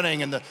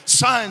happening and the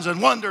signs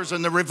and wonders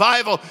and the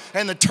revival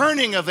and the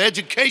turning of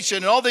education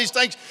and all these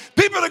things,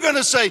 people are going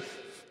to say,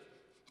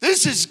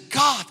 this is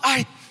God.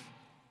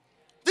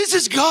 This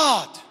is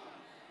God.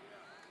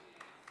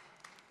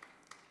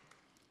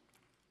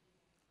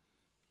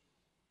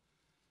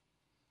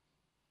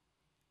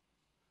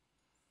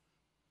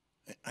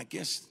 I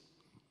guess,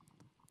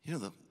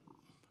 one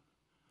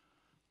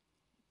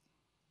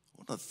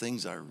of the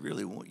things I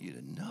really want you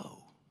to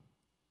know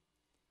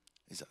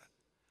is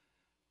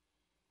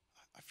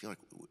I feel like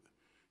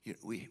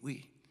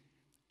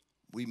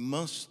we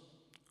must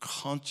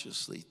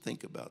consciously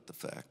think about the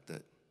fact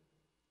that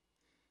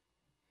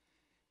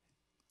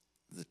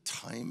the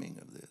timing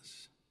of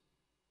this,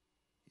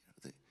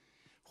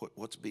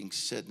 what's being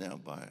said now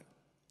by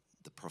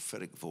the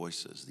prophetic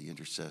voices, the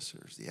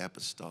intercessors, the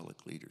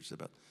apostolic leaders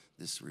about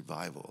this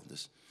revival,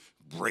 this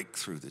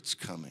breakthrough that's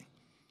coming.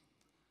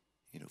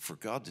 for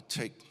God to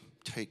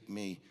take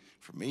me,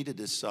 for me to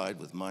decide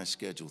with my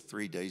schedule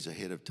 3 days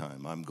ahead of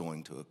time, I'm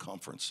going to a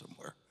conference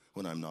somewhere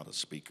when I'm not a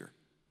speaker.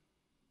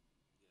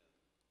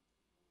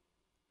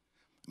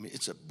 I mean,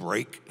 it's a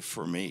break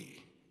for me.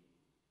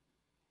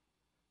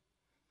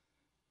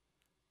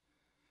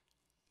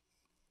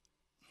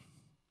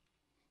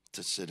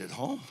 To sit at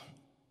home,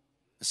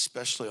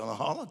 especially on a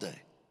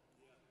holiday.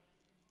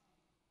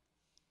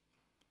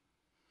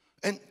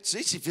 And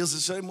Cece feels the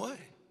same way.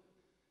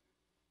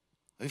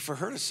 I mean, for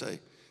her to say,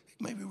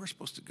 maybe we're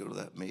supposed to go to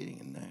that meeting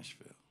in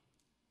Nashville.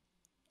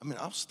 I mean,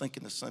 I was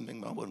thinking the same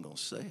thing, but I wasn't going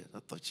to say it. I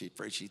thought she'd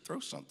afraid she'd throw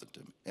something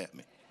at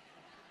me.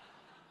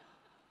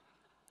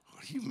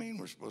 What do you mean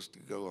we're supposed to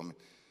go? I mean,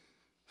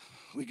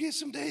 we get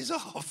some days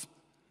off.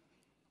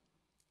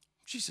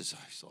 She says,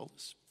 I saw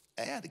this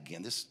ad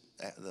again,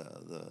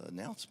 the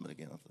announcement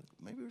again. I thought,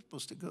 maybe we're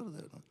supposed to go to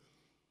that.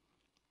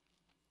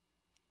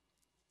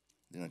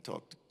 Then I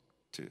talked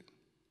to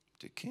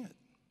Kent.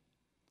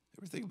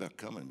 Ever think about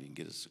coming? You can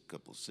get us a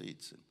couple of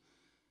seats. And,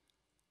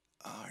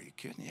 oh, are you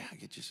kidding? Yeah, I'll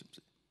get you some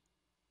seats.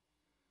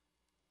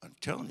 I'm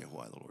telling you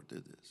why the Lord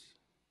did this.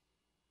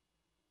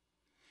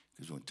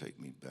 He was going to take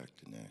me back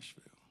to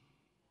Nashville.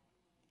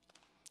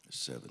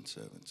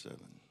 777.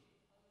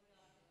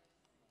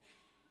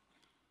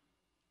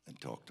 And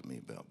talk to me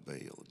about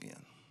Baal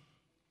again.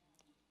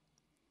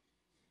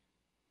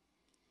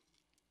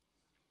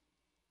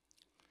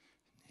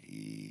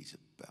 He's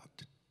about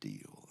to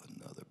deal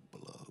another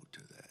blow to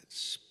that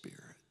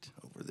spirit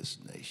over this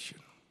nation.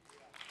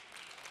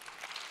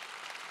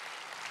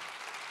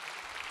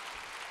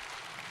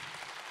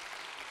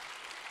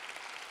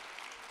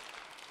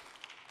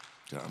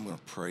 So I'm going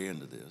to pray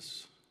into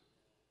this.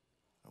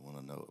 I want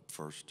to know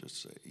first,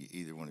 just say,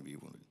 either one of you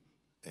want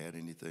to add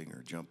anything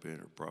or jump in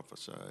or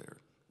prophesy or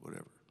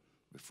whatever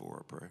before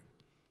I pray.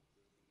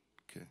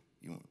 Okay?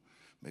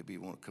 Maybe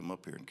you want to come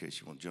up here in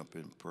case you want to jump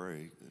in and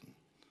pray.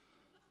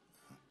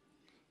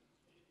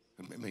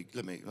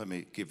 Let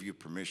me give you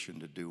permission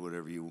to do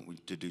whatever you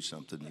want to do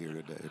something here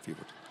today, if you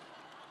would.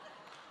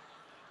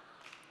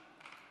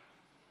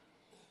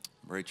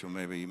 Rachel,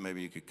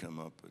 maybe you could come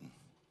up and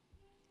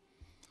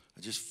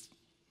I just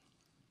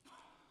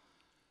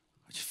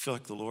feel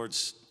like the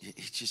Lord's,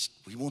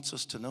 he wants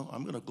us to know,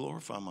 I'm going to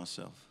glorify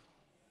myself.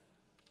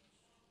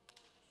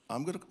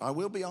 I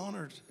will be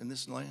honored in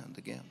this land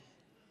again.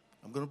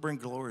 I'm going to bring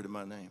glory to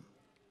my name.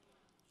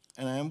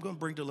 And I am going to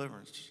bring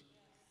deliverance,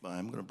 but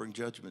I'm going to bring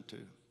judgment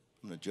too.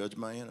 I'm going to judge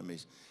my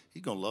enemies.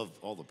 He's going to love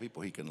all the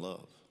people he can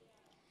love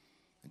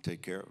and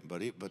take care of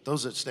them. But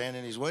those that stand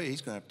in his way,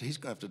 he's going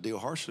to have to deal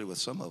harshly with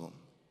some of them.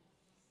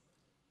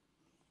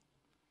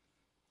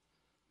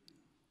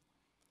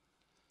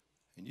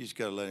 And you just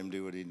got to let him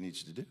do what he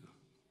needs to do.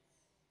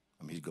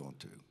 I mean, he's going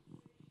to.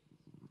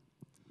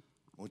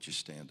 Won't you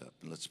stand up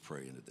and let's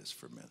pray into this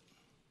for a minute.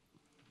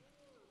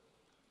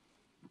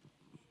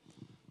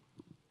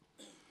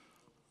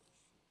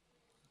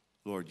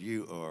 Lord,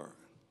 you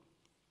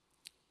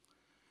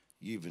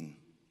even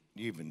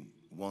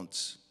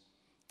once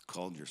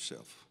called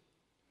yourself,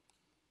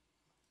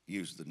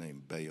 used the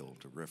name Baal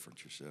to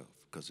reference yourself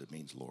because it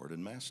means Lord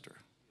and Master.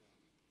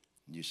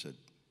 And you said,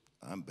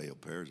 I'm Baal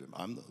Perazim.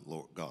 I'm the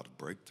Lord God of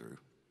breakthrough,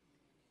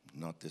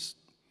 not this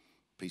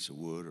piece of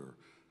wood or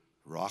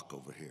rock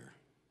over here.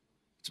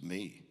 It's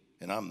me,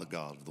 and I'm the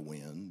God of the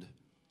wind,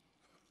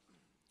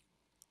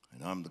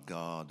 and I'm the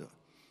God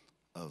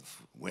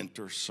of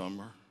winter,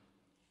 summer,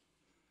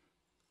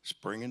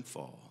 spring, and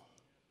fall,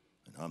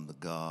 and I'm the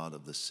God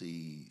of the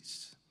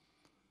seas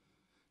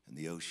and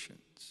the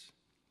oceans.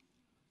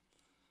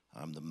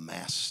 I'm the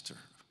master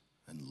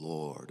and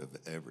Lord of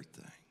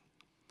everything.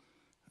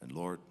 And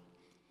Lord,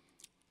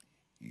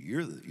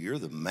 you're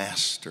the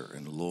master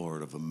and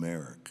Lord of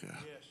America. Yes.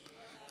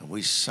 And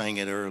we sang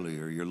it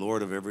earlier. You're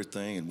Lord of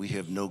everything, and we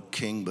have no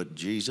king but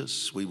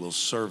Jesus. We will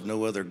serve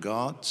no other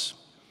gods.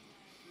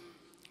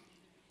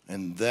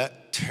 And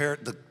that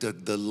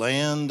the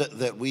land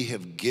that we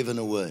have given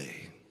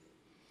away,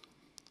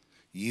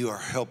 you are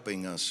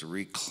helping us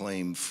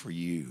reclaim for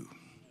you.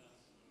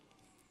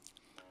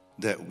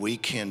 That we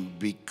can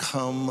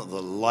become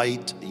the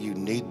light you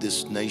need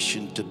this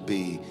nation to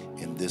be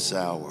in this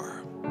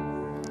hour.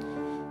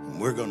 And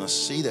we're going to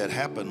see that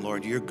happen,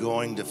 Lord. You're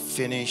going to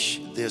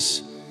finish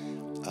this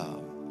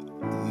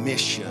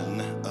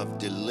mission of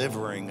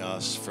delivering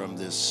us from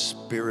this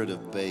spirit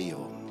of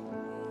Baal.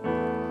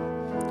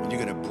 And you're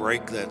going to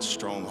break that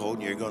stronghold.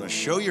 And you're going to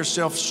show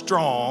yourself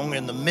strong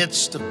in the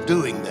midst of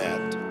doing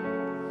that.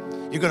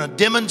 You're going to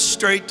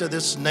demonstrate to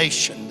this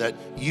nation that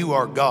you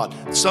are God.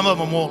 Some of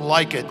them won't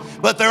like it,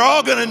 but they're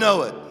all going to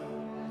know it.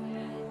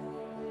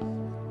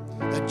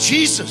 That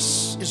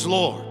Jesus is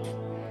Lord.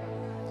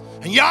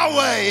 And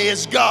Yahweh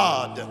is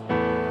God.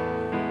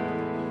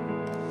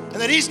 And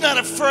that he's not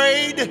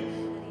afraid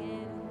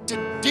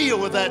to deal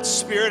with that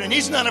spirit. And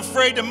he's not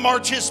afraid to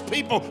march his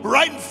people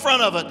right in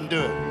front of it and do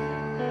it.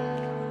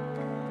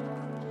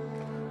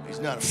 He's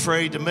not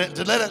afraid to let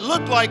it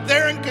look like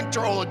they're in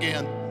control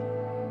again.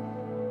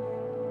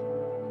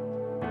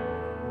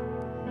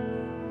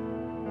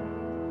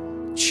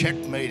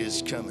 checkmate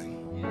is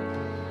coming.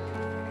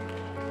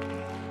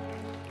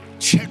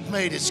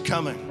 Checkmate is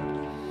coming.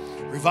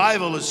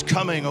 Revival is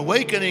coming.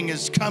 Awakening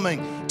is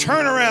coming.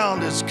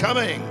 Turnaround is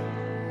coming.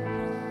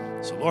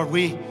 So, Lord,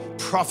 we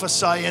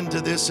prophesy into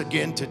this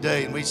again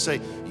today, and we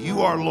say, you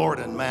are Lord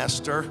and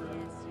Master.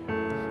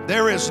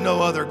 There is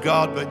no other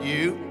God but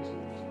you.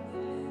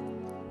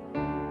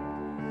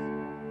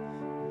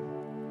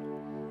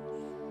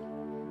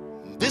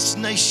 This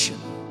nation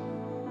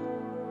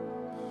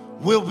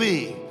will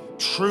be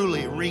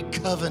truly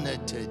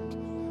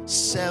recovenanted,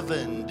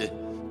 sevened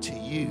to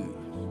you.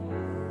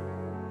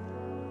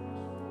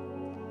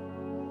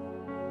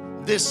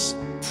 This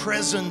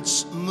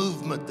presence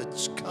movement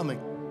that's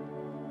coming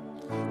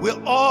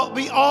will all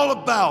be all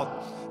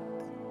about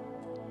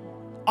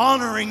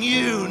honoring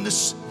you in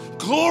this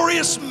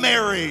glorious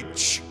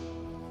marriage.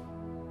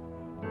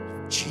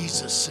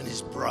 Jesus and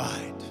his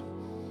bride.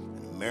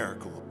 And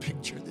America will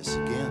picture this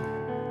again.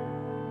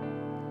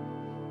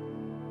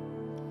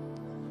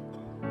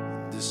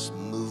 This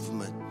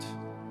movement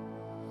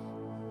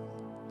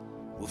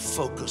will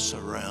focus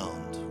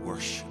around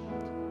worship.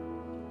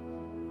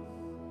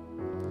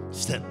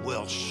 It's that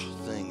Welsh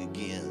thing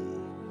again.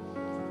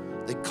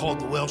 They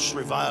called the Welsh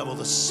revival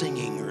the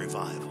singing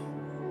revival.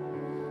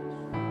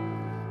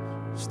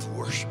 It's the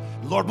worship.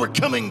 Lord, we're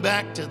coming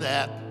back to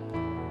that.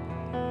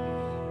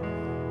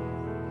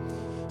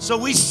 So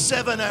we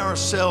seven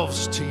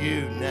ourselves to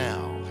you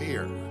now,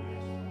 here,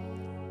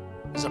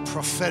 as a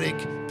prophetic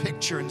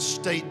picture and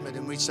statement.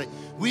 And we say,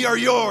 we are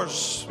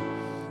yours.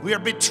 We are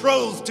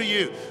betrothed to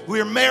you.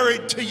 We are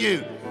married to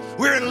you.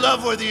 We're in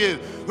love with you.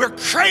 We're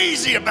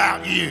crazy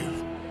about you.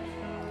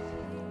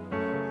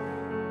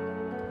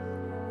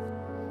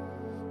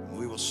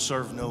 We will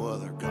serve no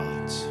other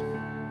gods.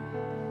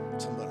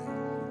 Somebody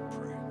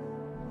pray.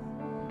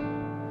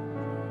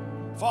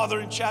 Father,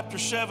 in chapter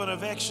 7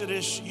 of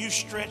Exodus, you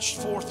stretched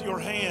forth your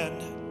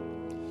hand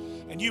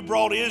and you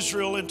brought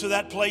Israel into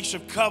that place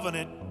of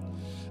covenant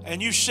and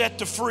you set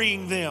to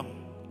freeing them.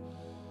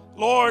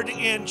 Lord,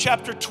 in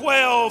chapter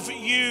 12,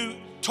 you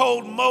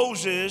told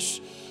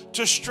Moses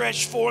to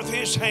stretch forth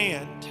his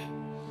hand.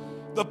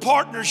 The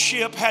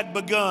partnership had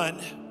begun.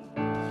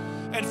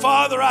 And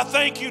Father, I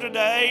thank you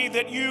today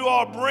that you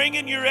are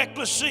bringing your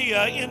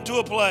ecclesia into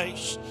a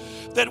place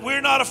that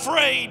we're not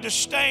afraid to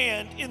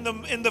stand in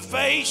the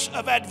face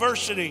of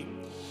adversity.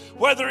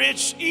 Whether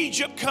it's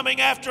Egypt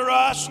coming after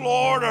us,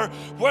 Lord, or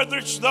whether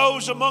it's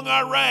those among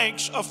our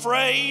ranks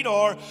afraid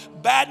or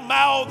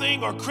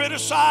bad-mouthing or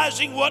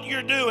criticizing what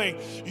you're doing,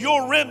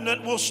 your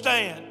remnant will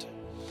stand.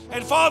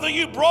 And Father,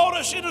 you brought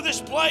us into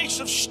this place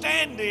of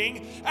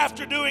standing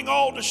after doing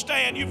all to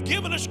stand. You've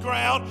given us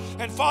ground.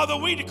 And Father,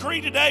 we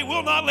decree today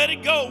we'll not let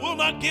it go. We'll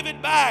not give it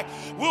back.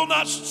 We'll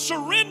not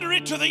surrender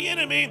it to the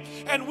enemy.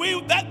 And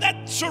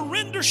that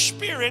surrender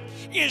spirit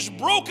is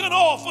broken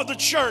off of the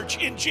church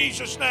in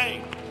Jesus'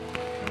 name.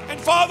 And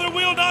Father,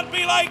 we'll not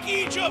be like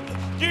Egypt,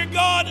 dear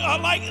God,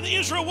 like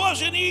Israel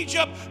was in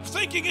Egypt,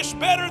 thinking it's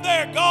better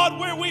there. God,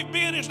 where we've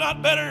been is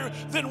not better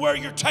than where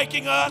you're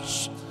taking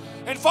us.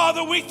 And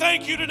Father, we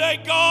thank you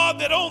today, God,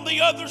 that on the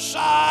other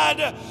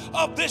side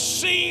of this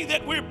sea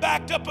that we're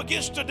backed up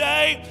against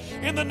today,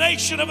 in the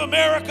nation of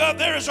America,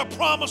 there is a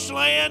promised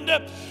land.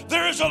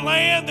 There is a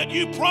land that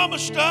you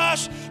promised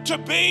us to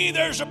be.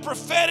 There's a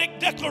prophetic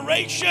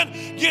declaration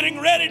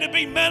getting ready to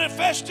be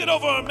manifested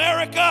over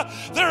America.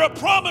 There are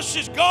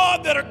promises,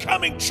 God, that are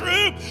coming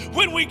true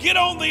when we get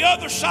on the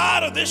other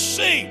side of this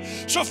sea.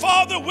 So,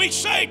 Father, we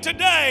say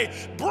today,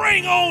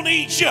 bring on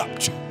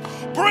Egypt.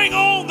 Bring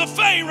on the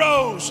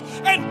Pharaohs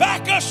and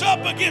back us up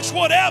against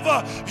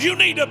whatever you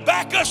need to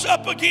back us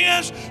up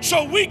against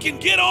so we can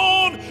get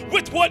on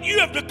with what you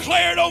have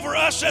declared over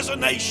us as a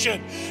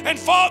nation. And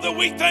Father,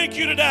 we thank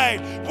you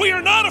today. We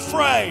are not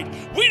afraid.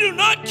 We do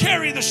not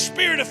carry the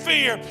spirit of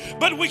fear,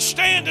 but we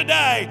stand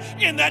today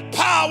in that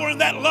power and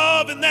that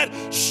love and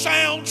that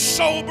sound,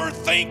 sober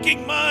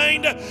thinking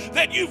mind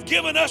that you've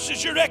given us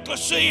as your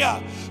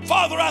ecclesia.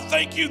 Father, I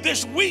thank you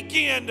this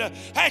weekend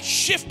has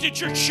shifted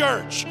your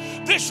church.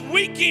 This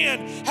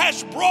weekend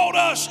has brought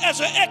us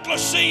as an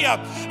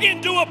ecclesia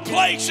into a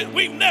place that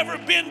we've never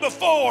been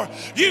before.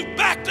 You've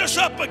backed us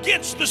up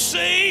against the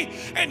sea,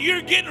 and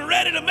you're getting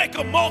ready to make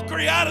a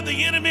mockery out of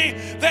the enemy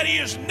that he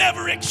has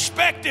never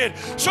expected.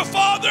 So,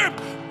 Father,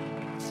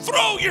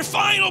 throw your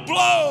final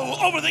blow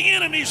over the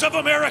enemies of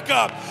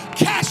America.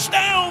 Cast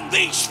down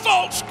these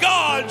false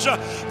gods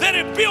that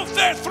have built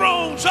their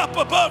thrones up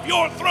above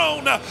your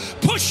throne.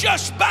 Push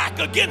us back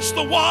against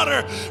the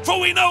water, for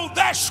we know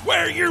that's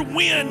where your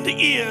wind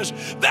is.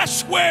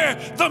 That's where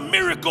the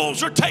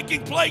miracles are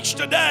taking place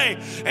today.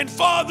 And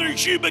Father,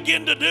 as you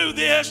begin to do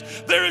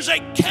this, there is a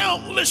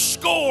countless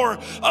score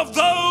of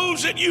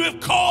those that you have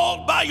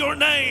called by your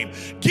name,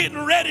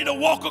 getting ready to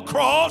walk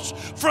across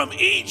from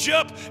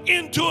Egypt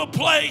into a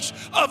place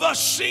of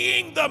us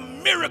seeing the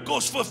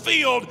miracles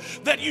fulfilled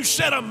that you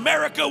said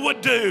America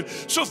would do.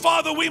 So,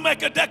 Father, we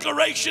make a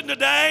declaration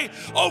today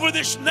over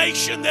this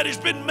nation that has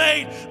been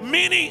made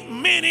many,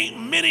 many,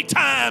 many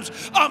times.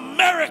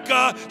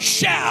 America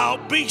shall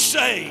be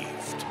saved.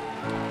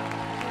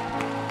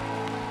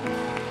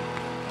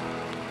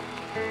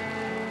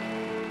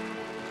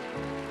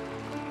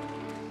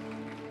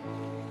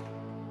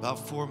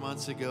 About 4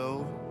 months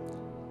ago,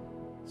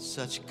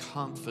 such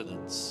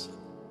confidence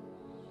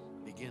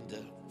began to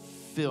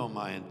fill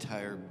my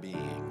entire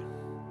being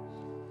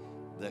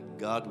that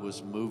God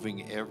was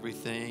moving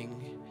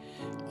everything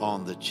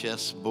on the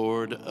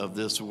chessboard of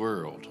this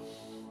world.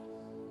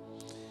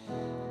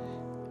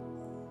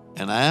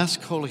 And I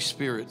asked Holy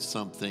Spirit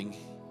something,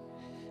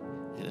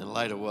 and in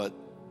light of what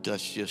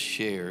Dutch just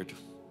shared,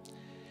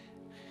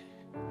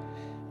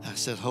 I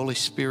said, Holy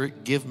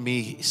Spirit, give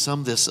me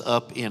sum this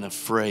up in a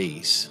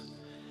phrase.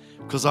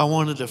 Because I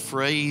wanted a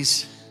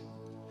phrase,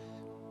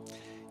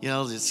 you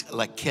know, it's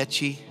like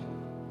catchy.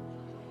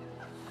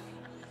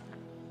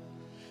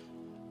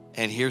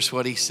 And here's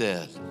what he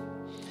said.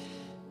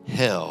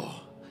 Hell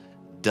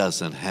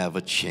doesn't have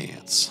a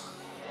chance.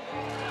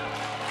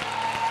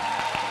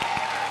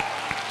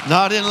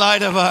 Not in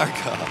light of our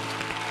God.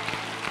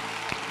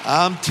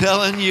 I'm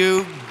telling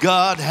you,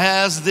 God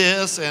has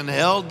this and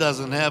hell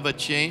doesn't have a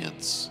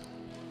chance.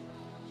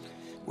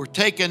 We're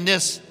taking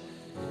this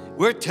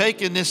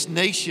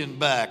nation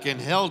back and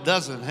hell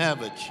doesn't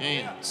have a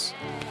chance.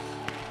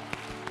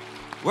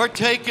 We're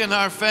taking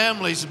our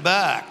families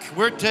back.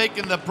 We're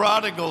taking the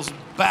prodigals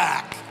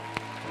back.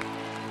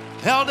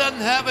 Hell doesn't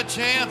have a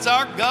chance.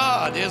 Our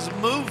God is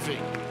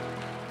moving.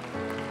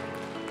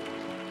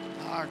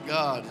 Our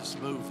God is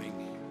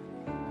moving.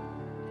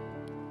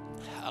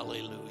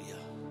 Hallelujah.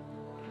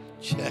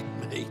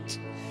 Checkmate.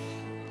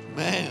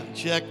 Man,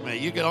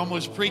 checkmate. You could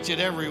almost preach it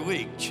every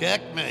week.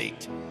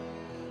 Checkmate.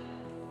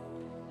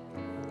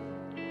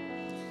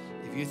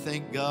 If you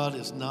think God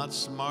is not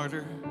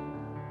smarter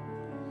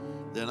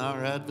than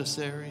our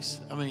adversaries,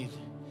 I mean,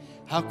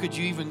 how could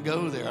you even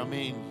go there? I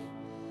mean,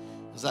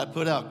 as I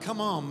put out, come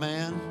on,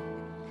 man.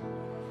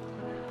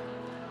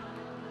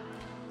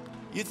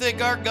 You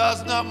think our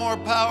God's not more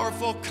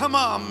powerful? Come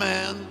on,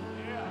 man.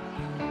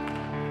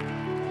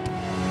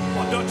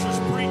 While Dutch was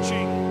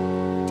preaching,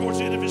 towards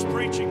the end of his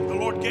preaching, the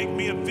Lord gave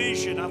me a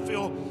vision I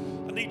feel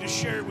I need to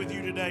share with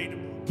you today,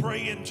 to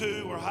pray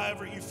into, or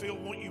however you feel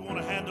you want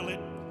to handle it.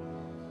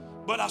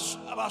 But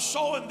I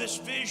saw in this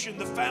vision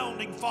the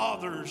founding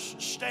fathers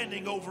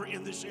standing over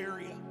in this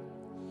area.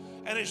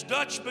 And as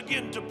Dutch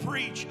began to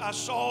preach, I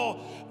saw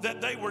that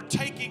they were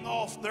taking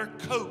off their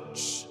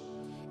coats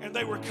and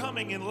they were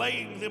coming and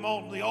laying them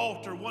on the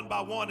altar one by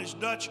one as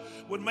Dutch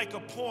would make a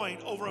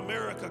point over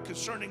America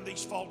concerning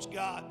these false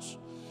gods.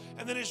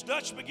 And then as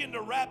Dutch began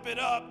to wrap it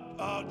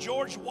up,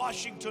 George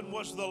Washington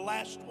was the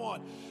last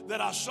one that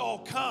I saw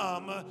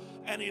come,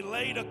 and he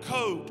laid a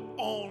coat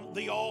on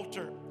the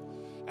altar.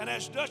 And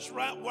as Dutch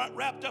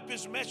wrapped up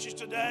his message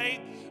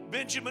today,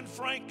 Benjamin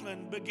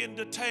Franklin began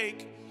to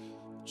take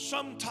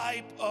some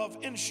type of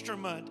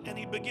instrument and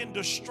he began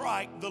to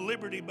strike the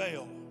Liberty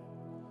Bell.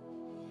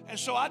 And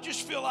so I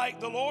just feel like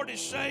the Lord is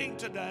saying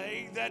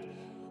today that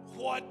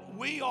what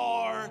we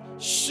are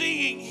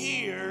seeing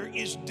here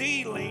is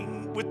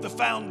dealing with the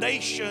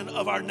foundation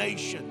of our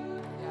nation.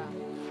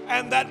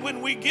 And that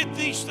when we get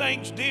these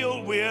things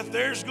dealt with,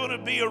 there's going to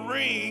be a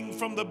ring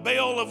from the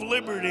bell of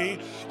liberty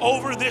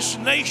over this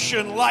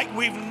nation like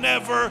we've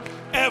never,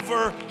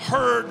 ever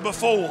heard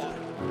before.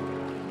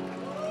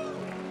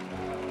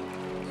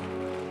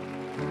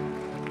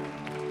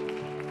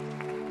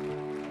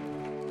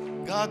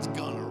 God's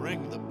going to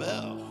ring the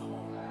bell.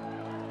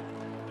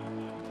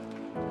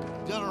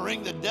 He's going to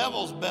ring the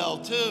devil's bell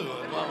too, is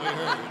what we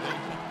heard.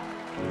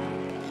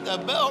 The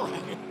bell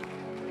ringer.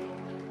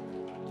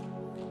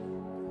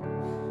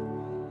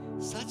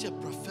 Such a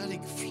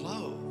prophetic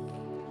flow.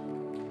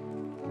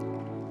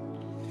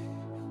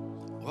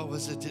 What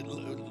was it?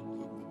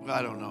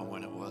 I don't know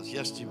when it was.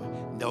 Yesterday.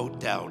 Don't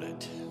doubt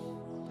it.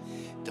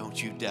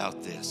 Don't you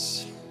doubt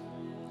this.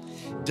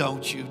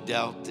 Don't you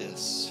doubt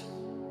this.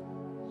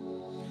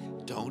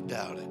 Don't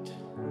doubt it.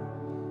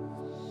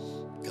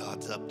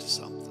 God's up to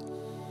something.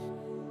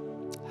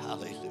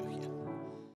 Hallelujah.